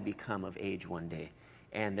all going to become of age one day,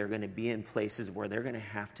 and they're going to be in places where they're going to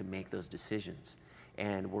have to make those decisions.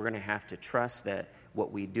 And we're going to have to trust that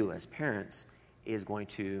what we do as parents is going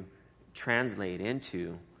to translate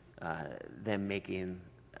into them making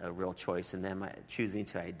a real choice and them choosing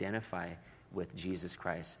to identify with Jesus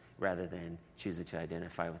Christ rather than choosing to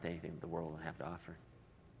identify with anything the world will have to offer.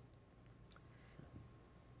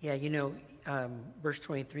 Yeah, verse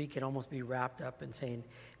 23 can almost be wrapped up in saying,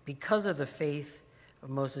 because of the faith of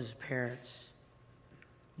Moses' parents,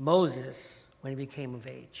 Moses, when he became of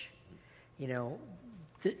age,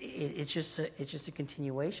 it's just a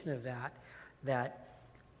continuation of that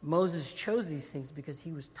Moses chose these things because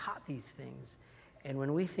he was taught these things. And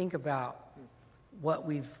when we think about what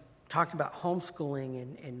we've talked about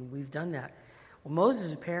homeschooling and we've done that, well,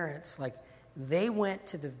 Moses' parents, they went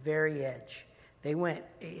to the very edge. They went.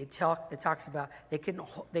 It talks about they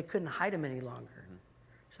couldn't hide him any longer,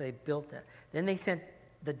 so they built that. Then they sent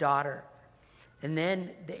the daughter, and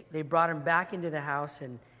then they brought him back into the house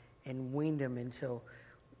and weaned him. And so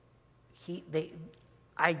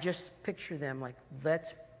I just picture them like,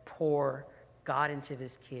 let's pour God into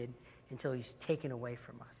this kid until he's taken away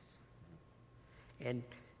from us. And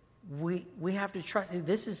we have to trust.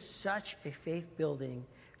 This is such a faith building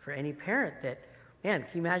for any parent that, man, can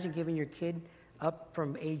you imagine giving your kid up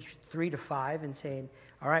from age 3 to 5 and saying,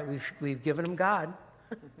 all right, we've given him God.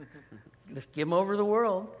 Let's give him over the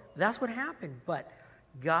world. That's what happened. But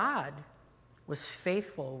God was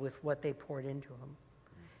faithful with what they poured into him.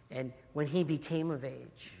 And when he became of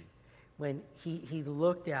age, when he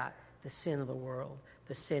looked at the sin of the world,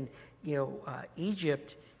 the sin,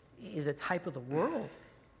 Egypt is a type of the world.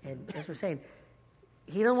 And as we're saying,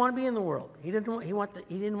 he didn't want to be in the world. He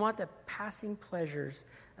didn't want the passing pleasures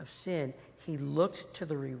of sin. He looked to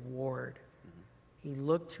the reward. He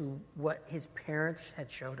looked to what his parents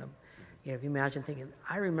had showed him. If you imagine thinking,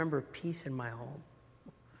 I remember peace in my home.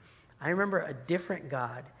 I remember a different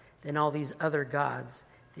God than all these other gods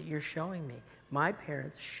that you're showing me. My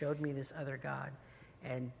parents showed me this other God,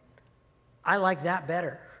 and I like that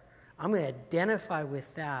better. I'm going to identify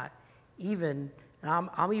with that. I'm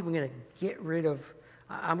even going to get rid of.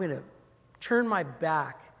 I'm going to turn my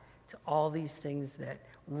back to all these things that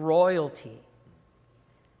royalty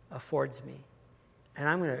affords me, and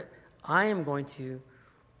I am going to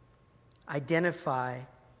identify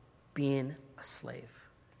being a slave.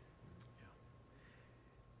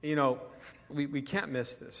 We can't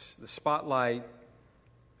miss this. The spotlight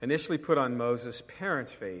initially put on Moses'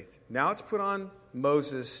 parents' faith. Now it's put on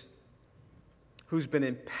Moses, who's been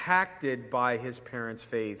impacted by his parents'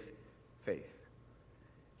 faith.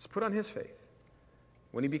 It's put on his faith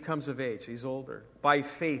when he becomes of age. He's older. By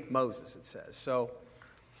faith, Moses, it says. So,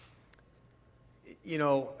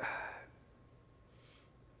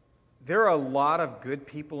 there are a lot of good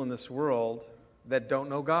people in this world that don't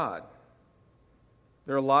know God.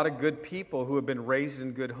 There are a lot of good people who have been raised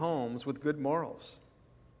in good homes with good morals.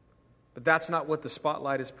 But that's not what the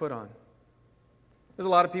spotlight is put on. There's a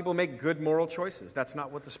lot of people who make good moral choices. That's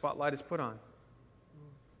not what the spotlight is put on.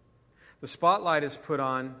 The spotlight is put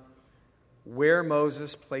on where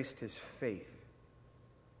Moses placed his faith.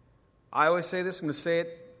 I always say this, I'm going to say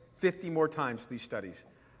it 50 more times these studies.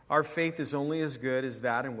 Our faith is only as good as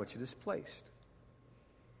that in which it is placed.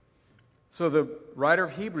 So the writer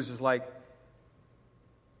of Hebrews is like,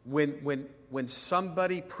 when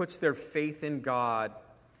somebody puts their faith in God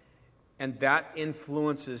and that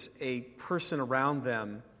influences a person around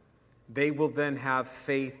them, they will then have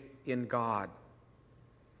faith in God.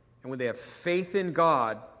 And when they have faith in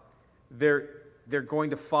God, they're going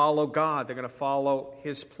to follow God. They're going to follow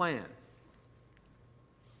His plan.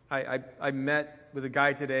 I met with a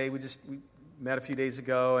guy today. We met a few days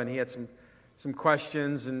ago, and he had some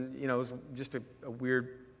questions, and it was just a weird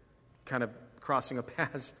kind of crossing of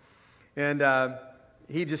paths. And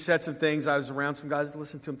he just said some things. I was around some guys to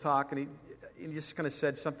listen to him talk, and he just kind of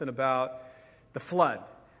said something about the flood.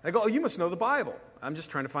 And I go, "Oh, you must know the Bible." I'm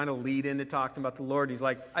just trying to find a lead in to talking about the Lord. He's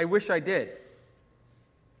like, "I wish I did."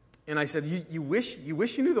 And I said, you wish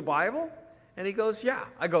you knew the Bible? And he goes, "Yeah."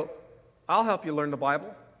 I go, "I'll help you learn the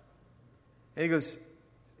Bible." And he goes,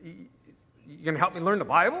 "You're going to help me learn the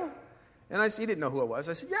Bible?" And he didn't know who I was.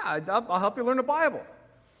 I said, "Yeah, I'll help you learn the Bible."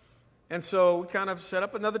 And so we kind of set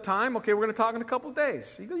up another time. "Okay, we're going to talk in a couple of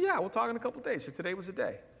days." He goes, "Yeah, we'll talk in a couple of days." So today was the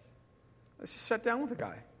day. I just sat down with the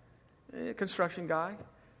guy, a construction guy,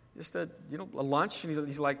 just a lunch. And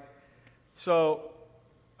he's like, "So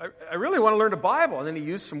I really want to learn the Bible." And then he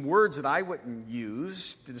used some words that I wouldn't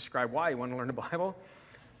use to describe why he wanted to learn the Bible.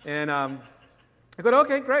 And I go,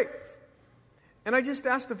 "Okay, great." And I just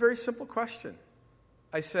asked a very simple question.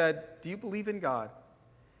 I said, "Do you believe in God?"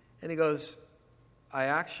 And he goes, "I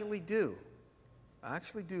actually do. I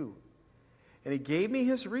actually do." And he gave me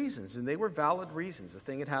his reasons, and they were valid reasons. The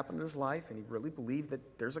thing had happened in his life, and he really believed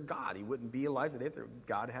that there's a God. He wouldn't be alive today if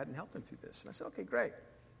God hadn't helped him through this. And I said, "Okay, great."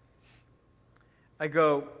 I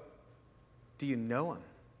go, "Do you know him?"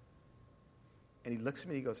 And he looks at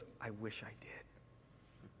me and he goes, "I wish I did."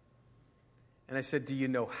 And I said, "Do you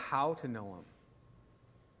know how to know him?"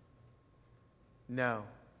 "No."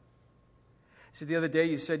 I said, "The other day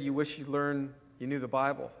you said you wish you knew the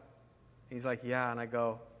Bible." And he's like, "Yeah." And I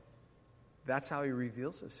go, that's how He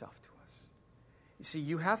reveals Himself to us. You see,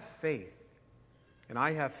 you have faith, and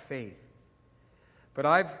I have faith. But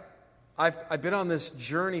I've been on this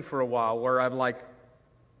journey for a while where I'm like,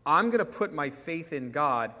 I'm going to put my faith in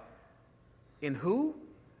God. In who?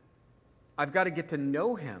 I've got to get to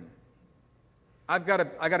know Him. I've got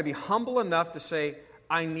to be humble enough to say,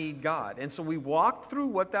 I need God. And so we walked through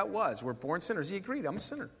what that was. We're born sinners. He agreed, I'm a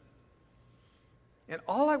sinner. And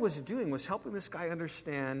all I was doing was helping this guy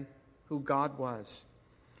understand who God was.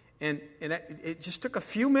 And it just took a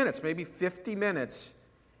few minutes, maybe 50 minutes,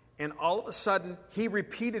 and all of a sudden, he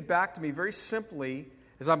repeated back to me very simply,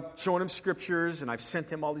 as I'm showing him scriptures, and I've sent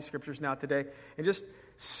him all these scriptures now today, and just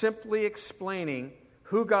simply explaining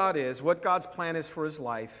who God is, what God's plan is for his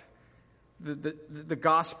life, the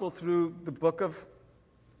gospel through the book of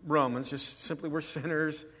Romans, just simply we're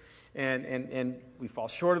sinners, and we fall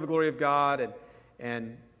short of the glory of God,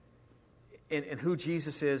 and who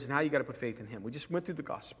Jesus is, and how you got to put faith in Him. We just went through the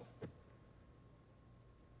gospel.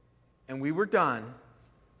 And we were done.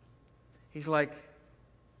 He's like,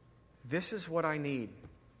 this is what I need.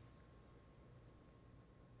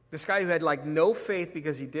 This guy who had no faith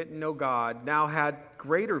because he didn't know God now had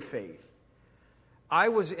greater faith. I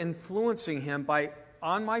was influencing him by,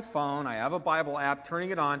 on my phone, I have a Bible app, turning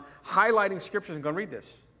it on, highlighting scriptures and going, read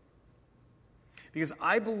this. Because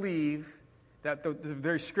I believe that the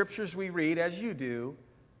very scriptures we read, as you do,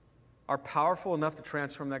 are powerful enough to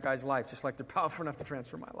transform that guy's life, just like they're powerful enough to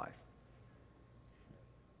transform my life.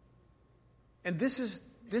 And this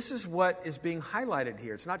is what is being highlighted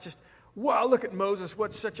here. It's not just, wow, look at Moses,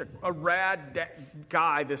 what such a rad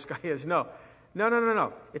guy this guy is. No.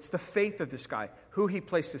 It's the faith of this guy, who he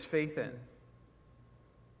placed his faith in.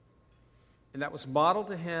 And that was modeled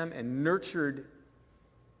to him and nurtured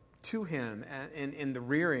to him in the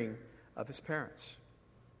rearing of his parents.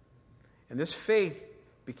 And this faith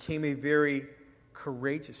became a very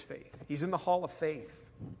courageous faith. He's in the hall of faith.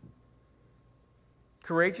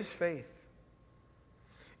 Courageous faith.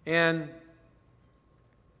 And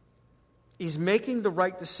he's making the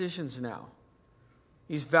right decisions now.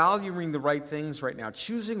 He's valuing the right things right now.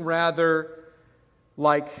 Choosing rather,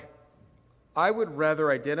 I would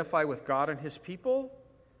rather identify with God and His people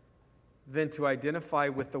than to identify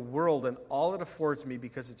with the world and all it affords me,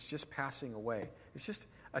 because it's just passing away. It's just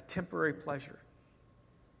a temporary pleasure.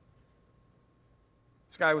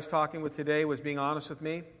 This guy I was talking with today was being honest with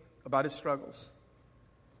me about his struggles.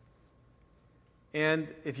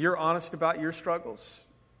 And if you're honest about your struggles,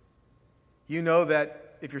 you know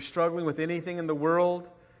that if you're struggling with anything in the world,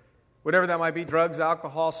 whatever that might be, drugs,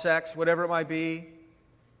 alcohol, sex, whatever it might be,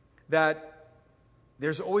 that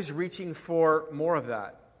there's always reaching for more of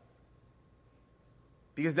that.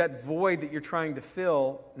 Because that void that you're trying to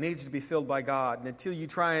fill needs to be filled by God. And until you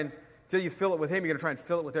fill it with Him, you're going to try and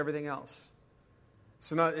fill it with everything else.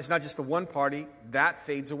 So it's not just the one party, that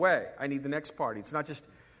fades away. I need the next party. It's not just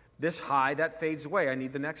this high, that fades away. I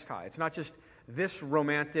need the next high. It's not just this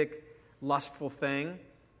romantic, lustful thing,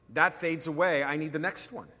 that fades away. I need the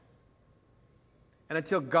next one. And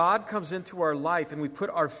until God comes into our life and we put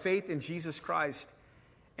our faith in Jesus Christ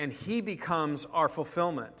and He becomes our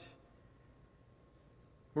fulfillment,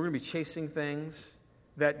 we're going to be chasing things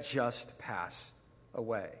that just pass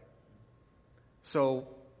away. So,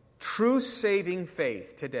 true saving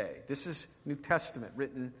faith today. This is New Testament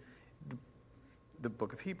written, the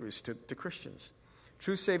book of Hebrews to Christians.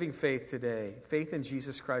 True saving faith today, faith in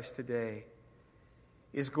Jesus Christ today,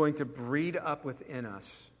 is going to breed up within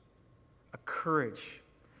us a courage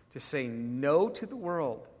to say no to the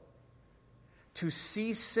world, to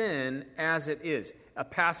see sin as it is, a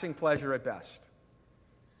passing pleasure at best,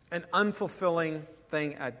 an unfulfilling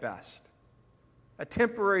thing at best, a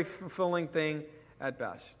temporary fulfilling thing at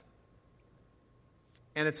best.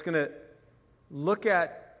 And it's going to look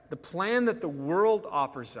at the plan that the world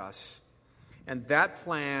offers us, and that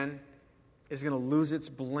plan is going to lose its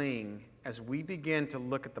bling as we begin to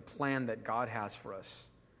look at the plan that God has for us,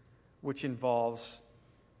 which involves,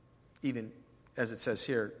 even as it says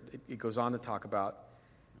here, it goes on to talk about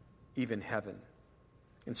even heaven.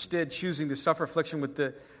 Instead, choosing to suffer affliction with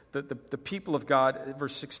the people of God,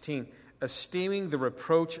 verse 16, esteeming the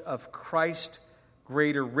reproach of Christ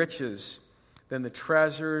greater riches than the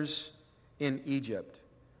treasures in Egypt,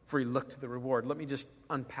 for He looked to the reward. Let me just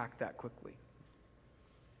unpack that quickly.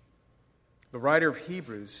 The writer of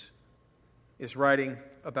Hebrews is writing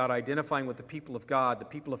about identifying with the people of God. The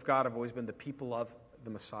people of God have always been the people of the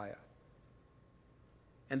Messiah.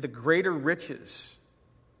 And the greater riches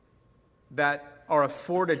that are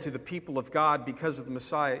afforded to the people of God because of the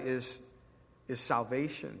Messiah is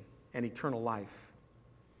salvation and eternal life.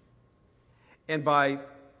 And by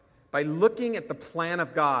looking at the plan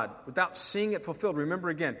of God without seeing it fulfilled, remember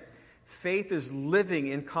again, faith is living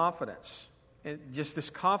in confidence. And just this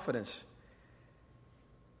confidence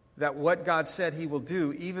that what God said He will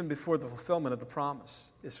do even before the fulfillment of the promise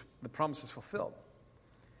is fulfilled.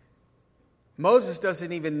 Moses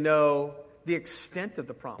doesn't even know the extent of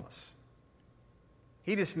the promise.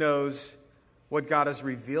 He just knows what God has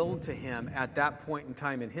revealed to him at that point in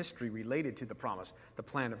time in history related to the promise, the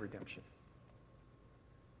plan of redemption.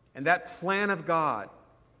 And that plan of God,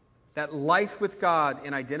 that life with God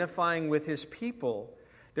in identifying with His people,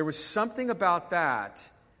 there was something about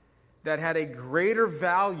that had a greater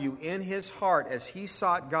value in his heart as he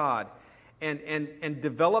sought God and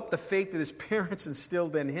developed the faith that his parents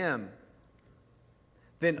instilled in him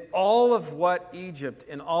than all of what Egypt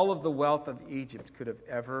and all of the wealth of Egypt could have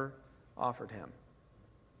ever offered him.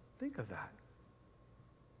 Think of that.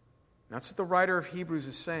 That's what the writer of Hebrews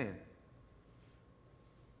is saying.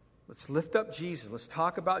 Let's lift up Jesus. Let's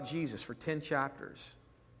talk about Jesus for 10 chapters.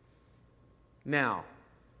 Now,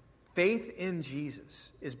 faith in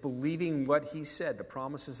Jesus is believing what He said, the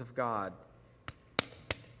promises of God,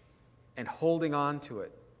 and holding on to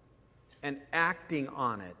it and acting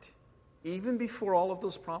on it, even before all of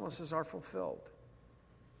those promises are fulfilled.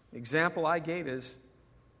 The example I gave is,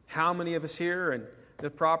 how many of us here and the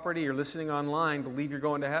property or listening online believe you're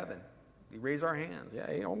going to heaven? We raise our hands. Yeah,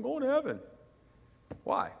 I'm going to heaven.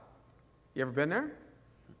 Why? You ever been there?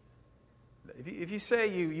 If you say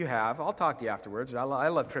you have, I'll talk to you afterwards. I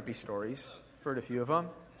love trippy stories. I've heard a few of them.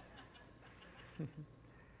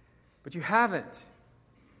 But you haven't.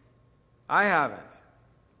 I haven't.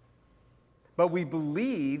 But we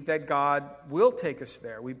believe that God will take us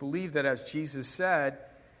there. We believe that, as Jesus said,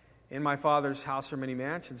 in my Father's house are many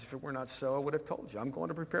mansions. If it were not so, I would have told you. I'm going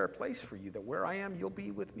to prepare a place for you, that where I am, you'll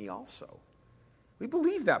be with me also. We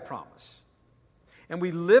believe that promise. And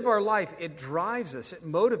we live our life. It drives us. It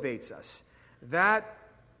motivates us. That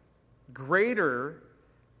greater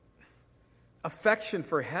affection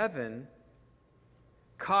for heaven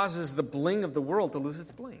causes the bling of the world to lose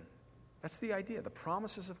its bling. That's the idea, the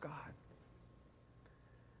promises of God.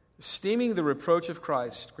 Esteeming the reproach of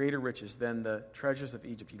Christ greater riches than the treasures of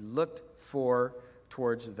Egypt. He looked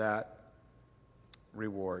towards that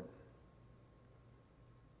reward.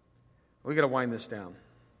 We've got to wind this down.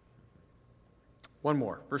 One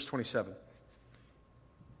more, verse 27.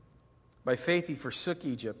 By faith he forsook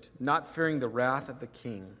Egypt, not fearing the wrath of the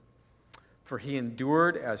king, for he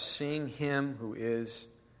endured as seeing him who is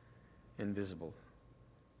invisible.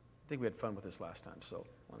 I think we had fun with this last time, so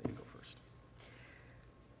why don't you go first?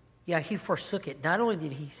 Yeah, he forsook it. Not only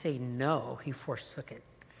did he say no, he forsook it.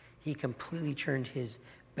 He completely turned his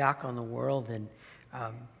back on the world and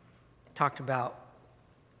talked about,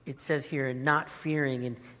 it says here, not fearing,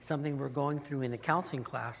 and something we're going through in the counseling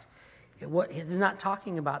class. It's not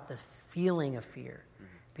talking about the feeling of fear,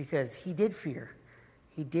 because he did fear.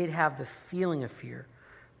 He did have the feeling of fear,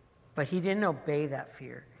 but he didn't obey that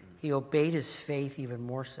fear. He obeyed his faith even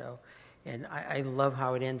more so. And I love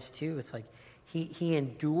how it ends too. It's like he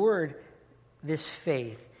endured this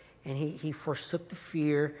faith, and he forsook the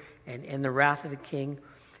fear and the wrath of the king,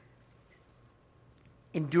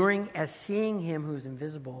 enduring as seeing him who's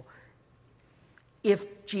invisible.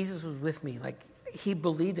 If Jesus was with me, like he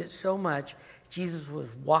believed it so much, Jesus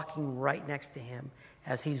was walking right next to him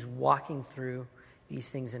as he's walking through these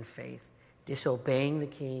things in faith, disobeying the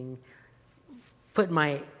king, put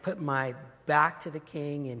my back to the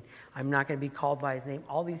king, and I'm not going to be called by his name,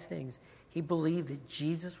 all these things. He believed that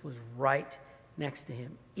Jesus was right next to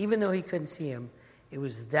him. Even though he couldn't see him, it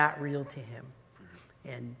was that real to him.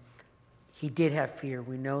 And he did have fear.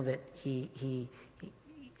 We know that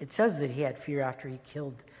it says that he had fear after he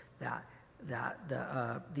killed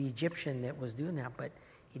the Egyptian that was doing that, but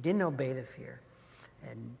he didn't obey the fear.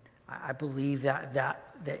 And I believe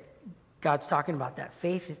that God's talking about that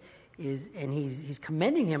faith is, and he's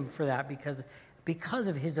commending him for that because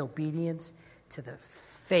of his obedience to the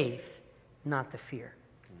faith, not the fear.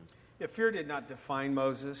 Yeah, fear did not define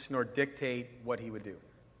Moses nor dictate what he would do.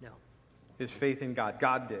 No. His faith in God.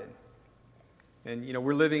 God did. And,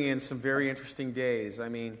 we're living in some very interesting days. I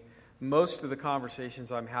mean, most of the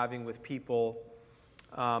conversations I'm having with people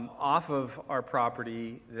off of our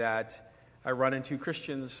property that I run into,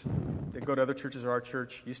 Christians that go to other churches or our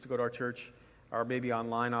church, used to go to our church, or maybe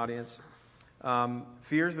online audience,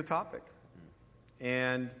 fear is the topic.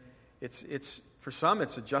 And it's for some,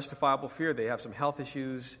 it's a justifiable fear. They have some health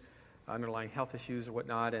issues, underlying health issues or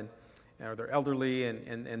whatnot, or they're elderly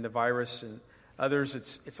and the virus, and others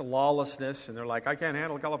it's a lawlessness, and they're like, I can't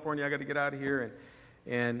handle California, I got to get out of here,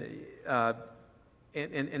 and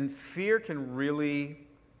fear can really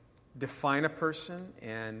define a person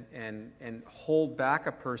and hold back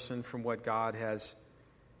a person from what God has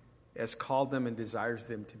called them and desires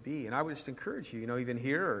them to be. And I would just encourage you, even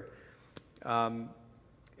here, or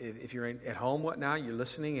if you're at home, whatnot, you're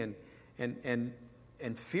listening,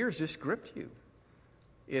 and fear's just gripped you.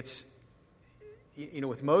 It's,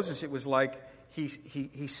 with Moses, it was like he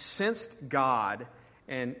sensed God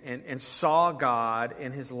and saw God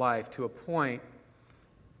in his life to a point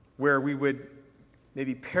where we would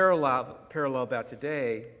maybe parallel that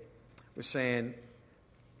today with saying,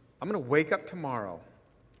 I'm going to wake up tomorrow.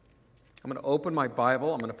 I'm going to open my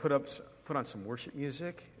Bible. I'm going to put on some worship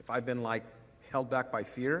music if I've been held back by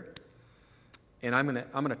fear. And I'm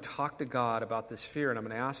going to talk to God about this fear, and I'm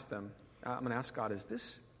going to ask God, is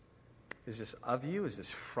this of you? Is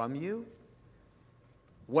this from you?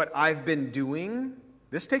 What I've been doing,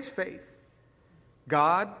 this takes faith.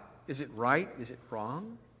 God, is it right? Is it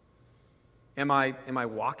wrong? Am I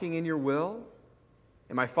walking in your will?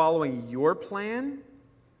 Am I following your plan?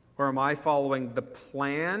 Or am I following the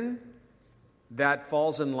plan that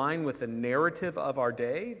falls in line with the narrative of our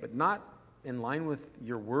day, but not in line with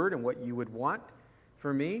your word and what you would want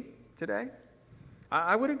for me today?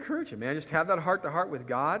 I would encourage you, man, just have that heart-to-heart with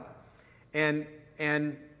God and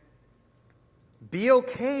be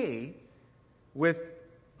okay with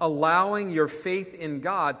allowing your faith in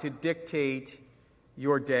God to dictate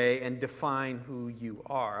your day and define who you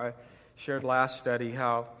are. I shared last study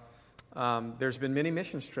how there's been many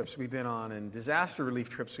missions trips we've been on and disaster relief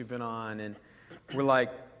trips we've been on, and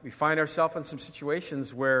we find ourselves in some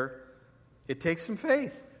situations where it takes some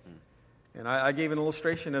faith. And I gave an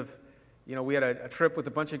illustration of, we had a trip with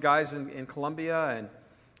a bunch of guys in Colombia, and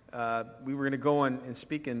we were going to go and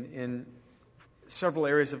speak in several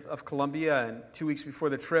areas of Colombia, and 2 weeks before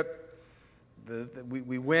the trip,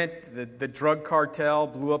 we went, the drug cartel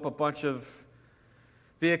blew up a bunch of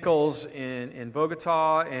vehicles in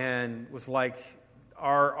Bogota, and was like,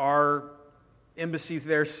 our embassy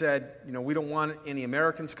there said, we don't want any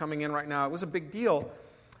Americans coming in right now. It was a big deal,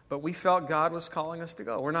 but we felt God was calling us to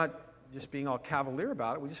go. We're not just being all cavalier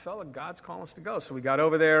about it. We just felt like God's calling us to go. So we got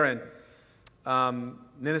over there and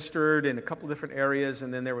ministered in a couple different areas,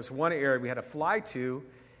 and then there was one area we had to fly to,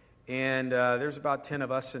 and there's about 10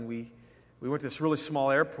 of us, and we went to this really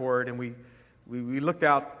small airport, and we looked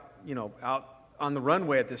out, out on the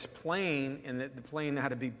runway at this plane, and the plane had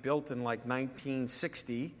to be built in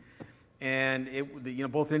 1960, and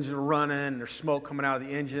both engines were running, and there's smoke coming out of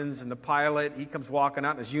the engines, and the pilot, he comes walking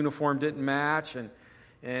out, and his uniform didn't match, and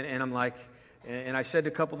I'm like, and I said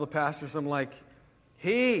to a couple of the pastors, I'm like,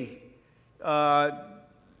 hey, what are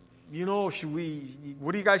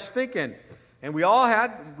you guys thinking? And we all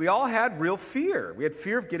had real fear. We had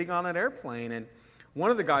fear of getting on an airplane. And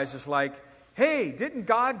one of the guys is like, hey, didn't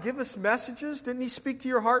God give us messages? Didn't he speak to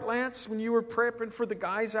your heart, Lance, when you were prepping for the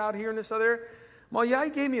guys out here in this other? Well, yeah,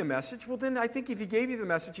 he gave me a message. Well, then I think if he gave you the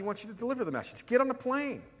message, he wants you to deliver the message. Get on the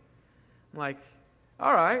plane. I'm like,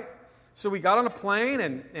 all right. So we got on a plane,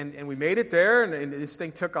 and we made it there, and this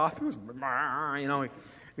thing took off. It was,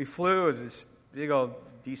 we flew. It was this big old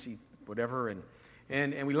DC whatever,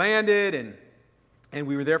 and we landed, and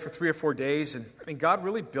we were there for 3 or 4 days, and God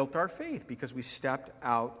really built our faith because we stepped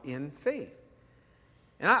out in faith.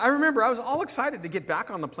 And I remember I was all excited to get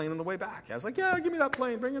back on the plane on the way back. I was like, yeah, give me that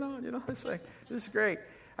plane, bring it on. It's like, this is great.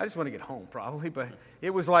 I just want to get home probably, but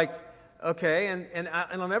it was like, okay. And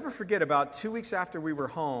I'll never forget, about 2 weeks after we were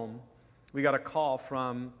home, we got a call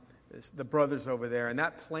from the brothers over there, and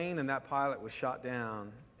that plane and that pilot was shot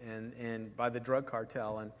down and by the drug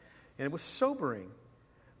cartel, and it was sobering.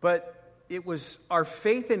 But it was our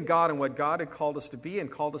faith in God and what God had called us to be and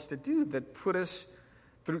called us to do that brought us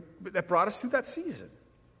through that season.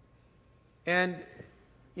 And,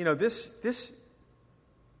 this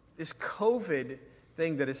COVID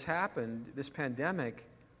thing that has happened, this pandemic,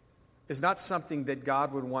 is not something that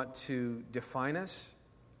God would want to define us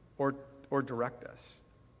or direct us.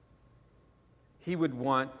 He would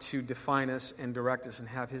want to define us and direct us and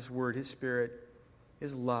have His Word, His Spirit,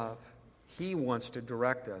 His love. He wants to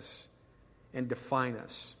direct us and define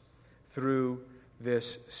us through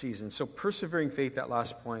this season. So persevering faith, that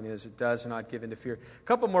last point is, it does not give in to fear. A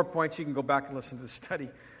couple more points. You can go back and listen to the study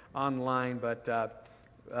online, but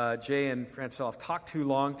Jay and Francel have talked too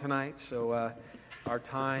long tonight, so our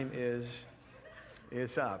time is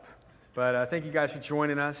up. But thank you guys for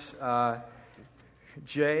joining us.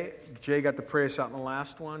 Jay got to pray us out in the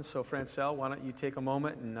last one, so Francel, why don't you take a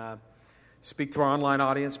moment and speak to our online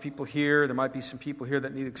audience, people here. There might be some people here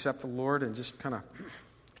that need to accept the Lord, and just kind of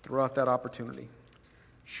throw out that opportunity.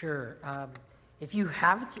 Sure. If you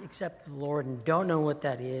haven't accepted the Lord and don't know what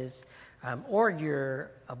that is, or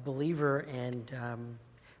you're a believer and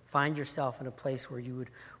find yourself in a place where you would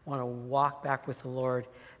want to walk back with the Lord,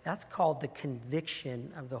 that's called the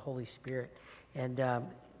conviction of the Holy Spirit. And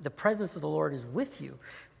the presence of the Lord is with you.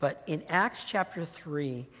 But in Acts chapter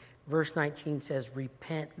 3, verse 19 says,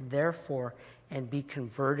 repent therefore and be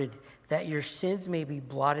converted, that your sins may be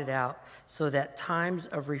blotted out, so that times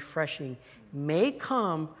of refreshing may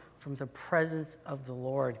come from the presence of the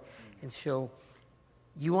Lord. And so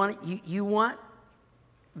you want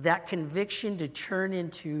that conviction to turn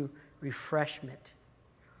into refreshment.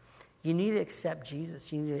 You need to accept Jesus.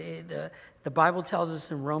 The Bible tells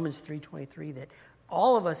us in Romans 3:23 that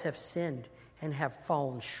all of us have sinned and have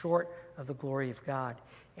fallen short of the glory of God.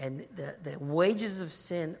 And the wages of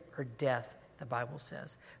sin are death, the Bible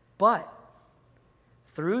says. But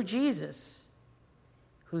through Jesus,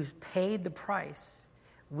 who's paid the price,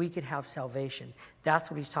 we could have salvation. That's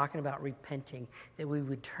what he's talking about, repenting, that we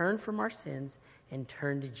would turn from our sins and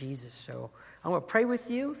turn to Jesus. So I'm going to pray with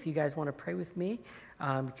you, if you guys want to pray with me,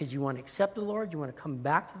 because you want to accept the Lord, you want to come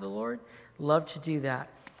back to the Lord. Love to do that.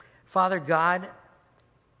 Father God,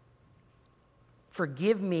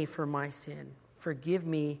 forgive me for my sin. Forgive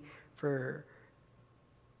me for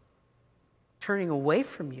turning away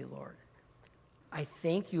from you, Lord. I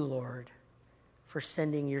thank you, Lord, for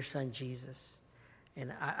sending your son Jesus.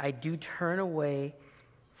 And I do turn away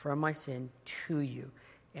from my sin to you.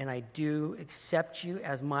 And I do accept you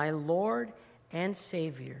as my Lord and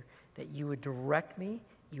Savior, that you would direct me,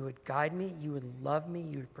 you would guide me, you would love me,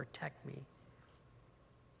 you would protect me.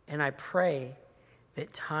 And I pray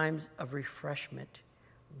that times of refreshment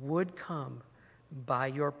would come by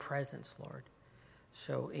your presence, Lord.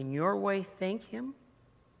 So in your way, thank him,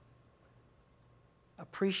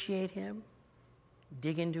 appreciate him,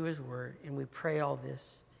 dig into his word, and we pray all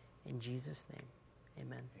this in Jesus' name.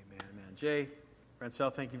 Amen. Amen. Amen. Jay, Francel,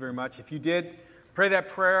 thank you very much. If you did pray that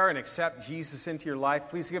prayer and accept Jesus into your life,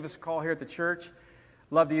 please give us a call here at the church.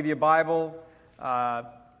 Love to give you a Bible,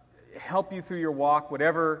 help you through your walk,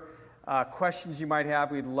 whatever questions you might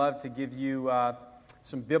have. We'd love to give you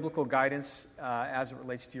some biblical guidance as it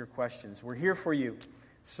relates to your questions. We're here for you.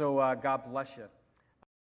 So God bless you.